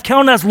things I have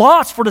counted as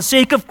loss for the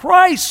sake of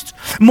Christ.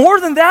 More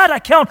than that, I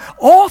count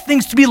all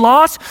things to be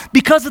lost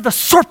because of the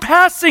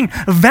surpassing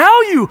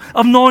value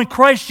of knowing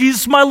Christ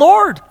Jesus my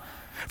Lord,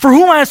 for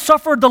whom I have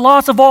suffered the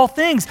loss of all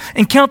things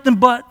and count them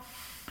but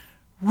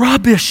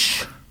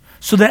rubbish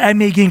so that I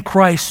may gain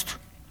Christ.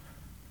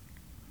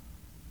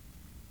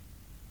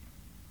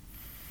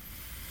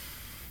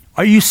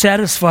 Are you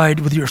satisfied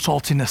with your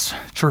saltiness,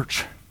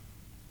 church?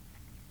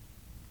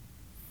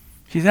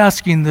 He's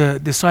asking the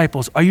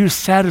disciples, are you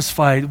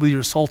satisfied with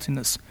your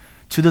saltiness?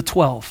 To the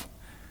 12.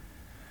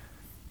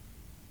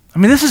 I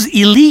mean, this is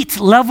elite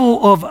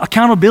level of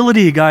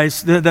accountability,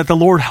 guys, that the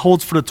Lord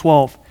holds for the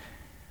 12.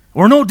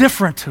 We're no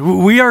different.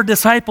 We are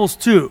disciples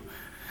too.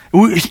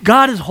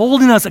 God is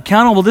holding us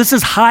accountable. This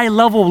is high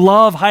level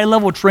love, high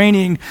level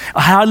training,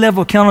 a high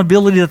level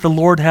accountability that the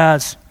Lord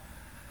has.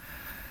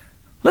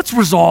 Let's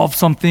resolve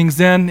some things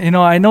then.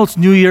 I know it's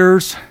New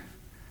Year's.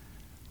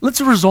 Let's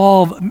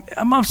resolve.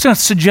 I'm just going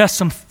to suggest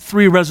some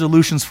 3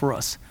 resolutions for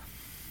us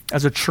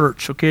as a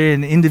church, okay,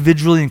 and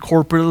individually and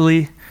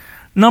corporately.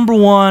 Number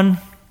 1,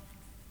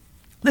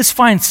 let's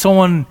find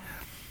someone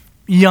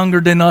younger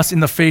than us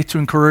in the faith to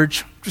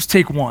encourage. Just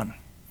take one.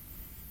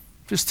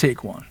 Just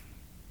take one.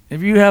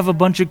 If you have a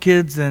bunch of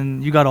kids,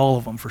 then you got all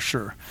of them for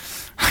sure.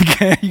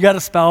 Okay, you got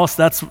a spouse,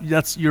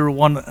 that's your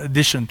one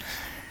addition.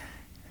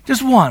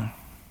 Just one.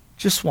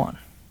 Just one.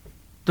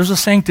 There's a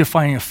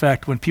sanctifying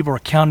effect when people are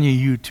counting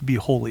you to be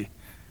holy.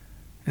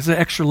 It's an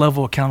extra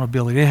level of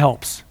accountability. It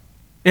helps.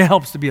 It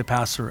helps to be a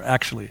pastor,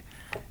 actually,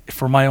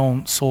 for my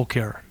own soul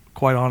care,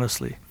 quite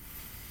honestly.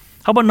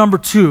 How about number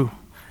 2?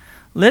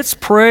 Let's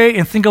pray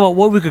and think about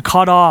what we could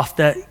cut off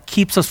that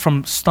keeps us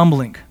from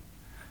stumbling.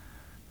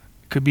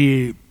 It could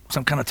be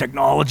some kind of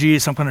technology,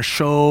 some kind of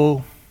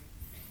show.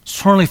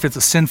 Certainly if it's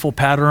a sinful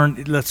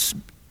pattern, let's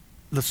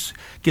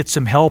get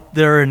some help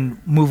there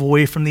and move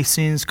away from these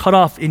things. Cut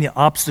off any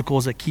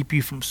obstacles that keep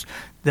you from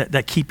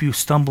that keep you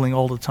stumbling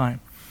all the time.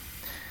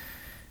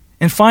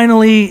 And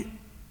finally,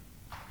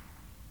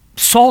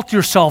 salt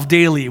yourself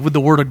daily with the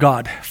Word of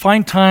God.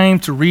 Find time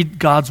to read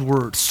God's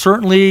Word.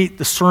 Certainly,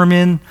 the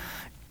sermon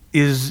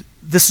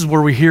this is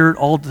where we hear it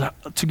all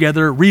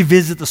together.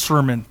 Revisit the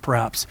sermon,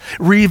 perhaps.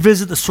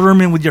 Revisit the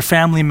sermon with your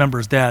family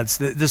members, dads.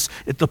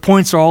 The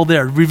points are all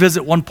there.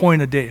 Revisit 1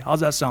 point a day.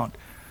 How's that sound?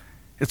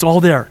 It's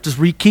all there. Just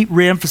keep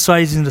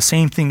re-emphasizing the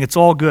same thing. It's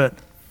all good.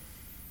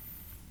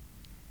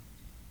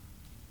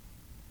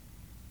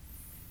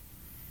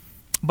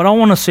 But I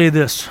want to say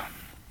this.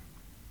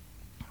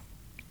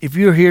 If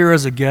you're here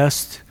as a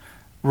guest,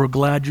 we're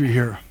glad you're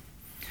here.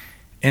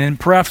 And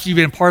perhaps you've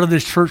been part of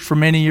this church for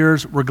many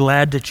years. We're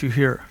glad that you're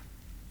here.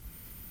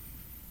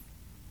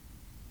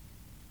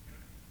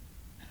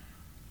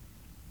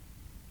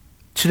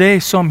 Today,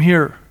 some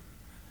here,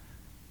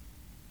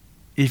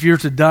 if you're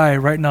to die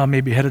right now,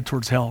 maybe headed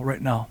towards hell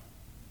right now.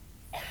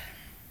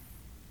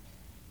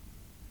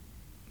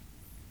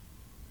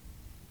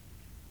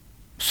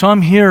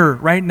 Some here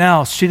right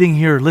now, sitting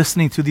here,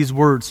 listening to these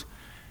words,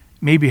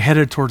 may be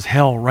headed towards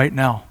hell right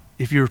now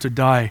if you were to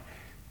die.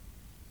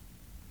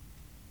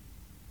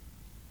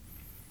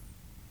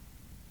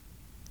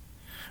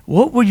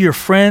 What would your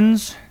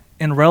friends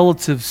and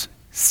relatives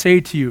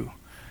say to you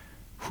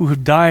who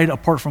have died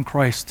apart from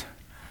Christ?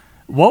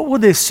 What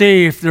would they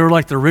say if they're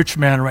like the rich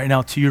man right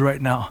now to you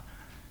right now?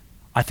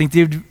 I think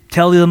they would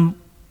tell them,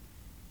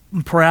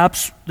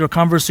 perhaps their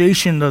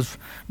conversation of,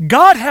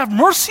 God have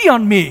mercy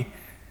on me.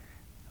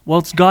 Well,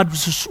 it's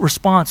God's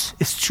response.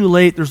 It's too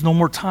late. There's no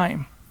more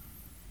time.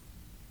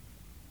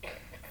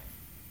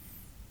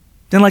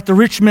 Then like the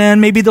rich man,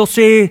 maybe they'll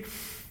say,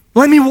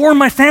 let me warn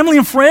my family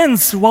and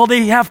friends while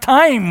they have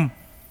time.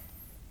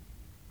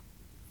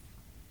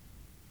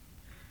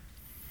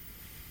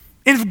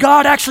 And if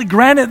God actually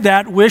granted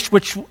that wish,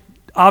 which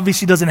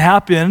obviously doesn't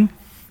happen,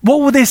 what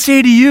would they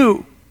say to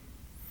you?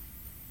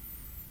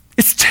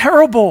 It's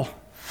terrible.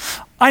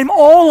 I'm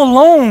all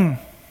alone.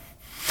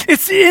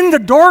 It's in the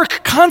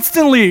dark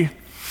constantly.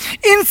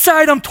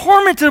 Inside, I'm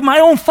tormented with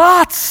my own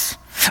thoughts.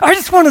 I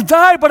just want to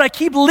die, but I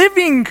keep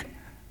living.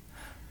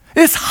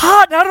 It's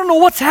hot. I don't know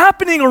what's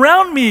happening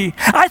around me.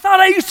 I thought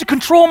I used to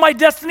control my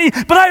destiny,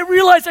 but I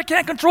realize I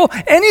can't control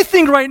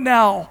anything right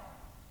now.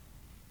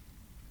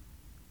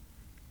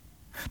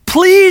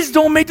 Please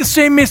don't make the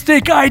same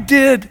mistake I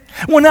did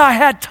when I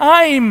had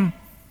time.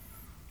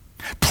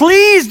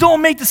 Please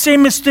don't make the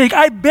same mistake.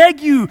 I beg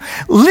you,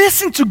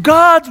 listen to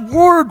God's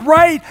word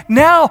right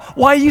now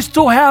while you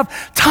still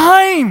have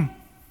time.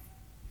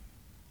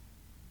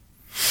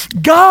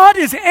 God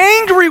is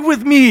angry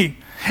with me,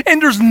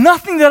 and there's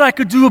nothing that I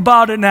could do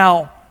about it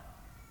now.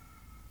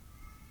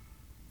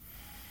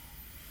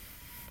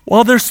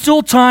 While there's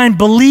still time,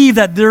 believe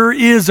that there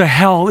is a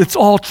hell. It's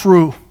all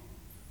true.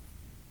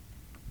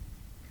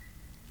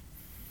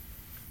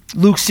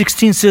 Luke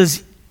 16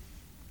 says,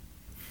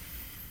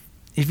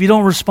 if you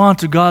don't respond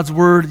to God's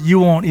word,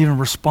 you won't even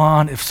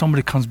respond if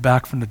somebody comes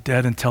back from the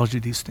dead and tells you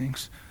these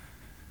things.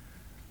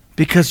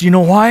 Because you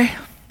know why?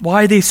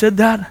 Why they said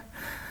that?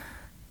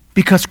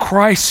 Because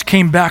Christ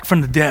came back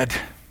from the dead.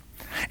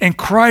 And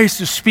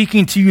Christ is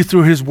speaking to you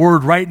through his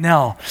word right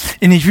now.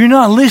 And if you're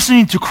not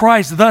listening to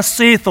Christ, thus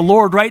saith the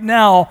Lord right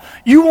now,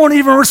 you won't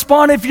even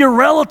respond if your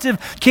relative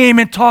came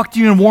and talked to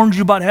you and warned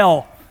you about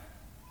hell.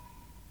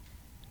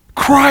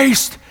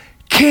 Christ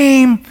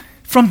came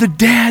from the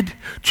dead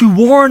to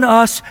warn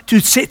us, to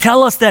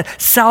tell us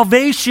that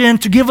salvation,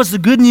 to give us the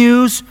good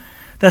news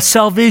that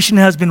salvation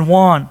has been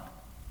won.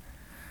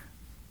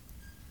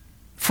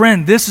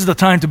 Friend, this is the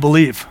time to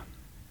believe.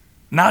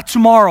 Not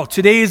tomorrow.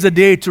 Today is the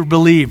day to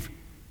believe.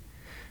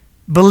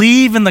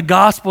 Believe in the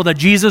gospel that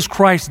Jesus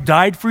Christ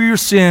died for your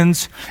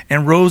sins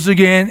and rose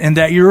again, and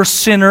that you're a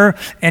sinner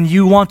and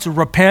you want to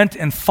repent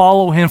and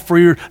follow him for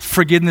your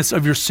forgiveness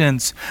of your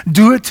sins.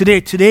 Do it today.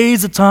 Today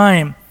is the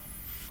time.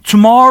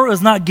 Tomorrow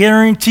is not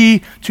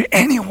guaranteed to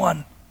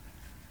anyone.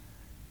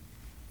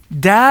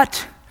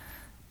 That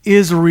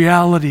is a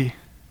reality.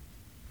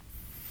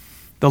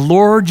 The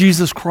Lord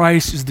Jesus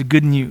Christ is the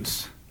good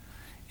news.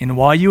 And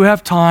while you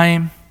have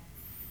time,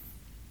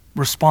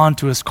 respond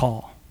to his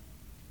call.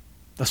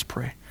 Let's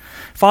pray.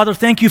 Father,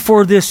 thank you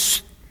for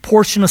this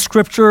portion of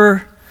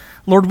Scripture.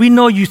 Lord, we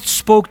know you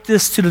spoke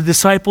this to the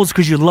disciples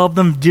because you love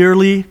them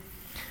dearly.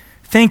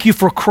 Thank you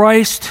for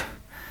Christ.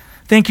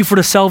 Thank you for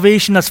the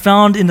salvation that's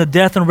found in the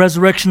death and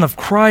resurrection of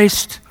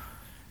Christ.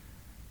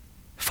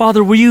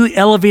 Father, will you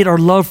elevate our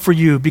love for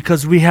you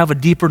because we have a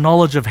deeper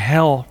knowledge of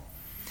hell.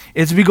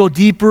 As we go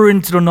deeper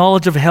into the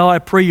knowledge of hell, I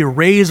pray you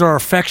raise our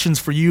affections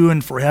for you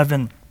and for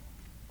heaven.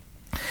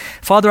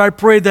 Father, I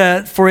pray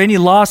that for any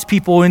lost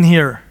people in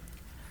here,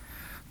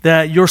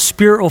 that your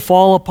Spirit will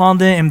fall upon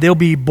them and they'll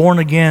be born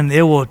again.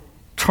 They will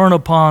turn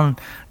upon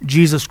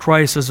Jesus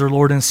Christ as their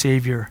Lord and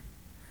Savior.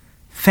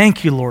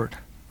 Thank you, Lord.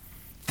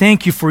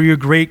 Thank you for your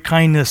great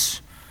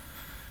kindness.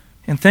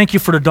 And thank you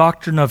for the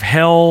doctrine of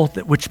hell,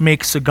 which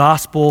makes the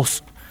gospel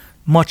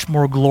much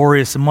more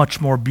glorious and much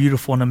more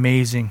beautiful and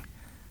amazing.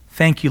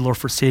 Thank you, Lord,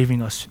 for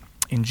saving us.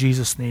 In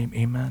Jesus' name,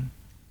 amen.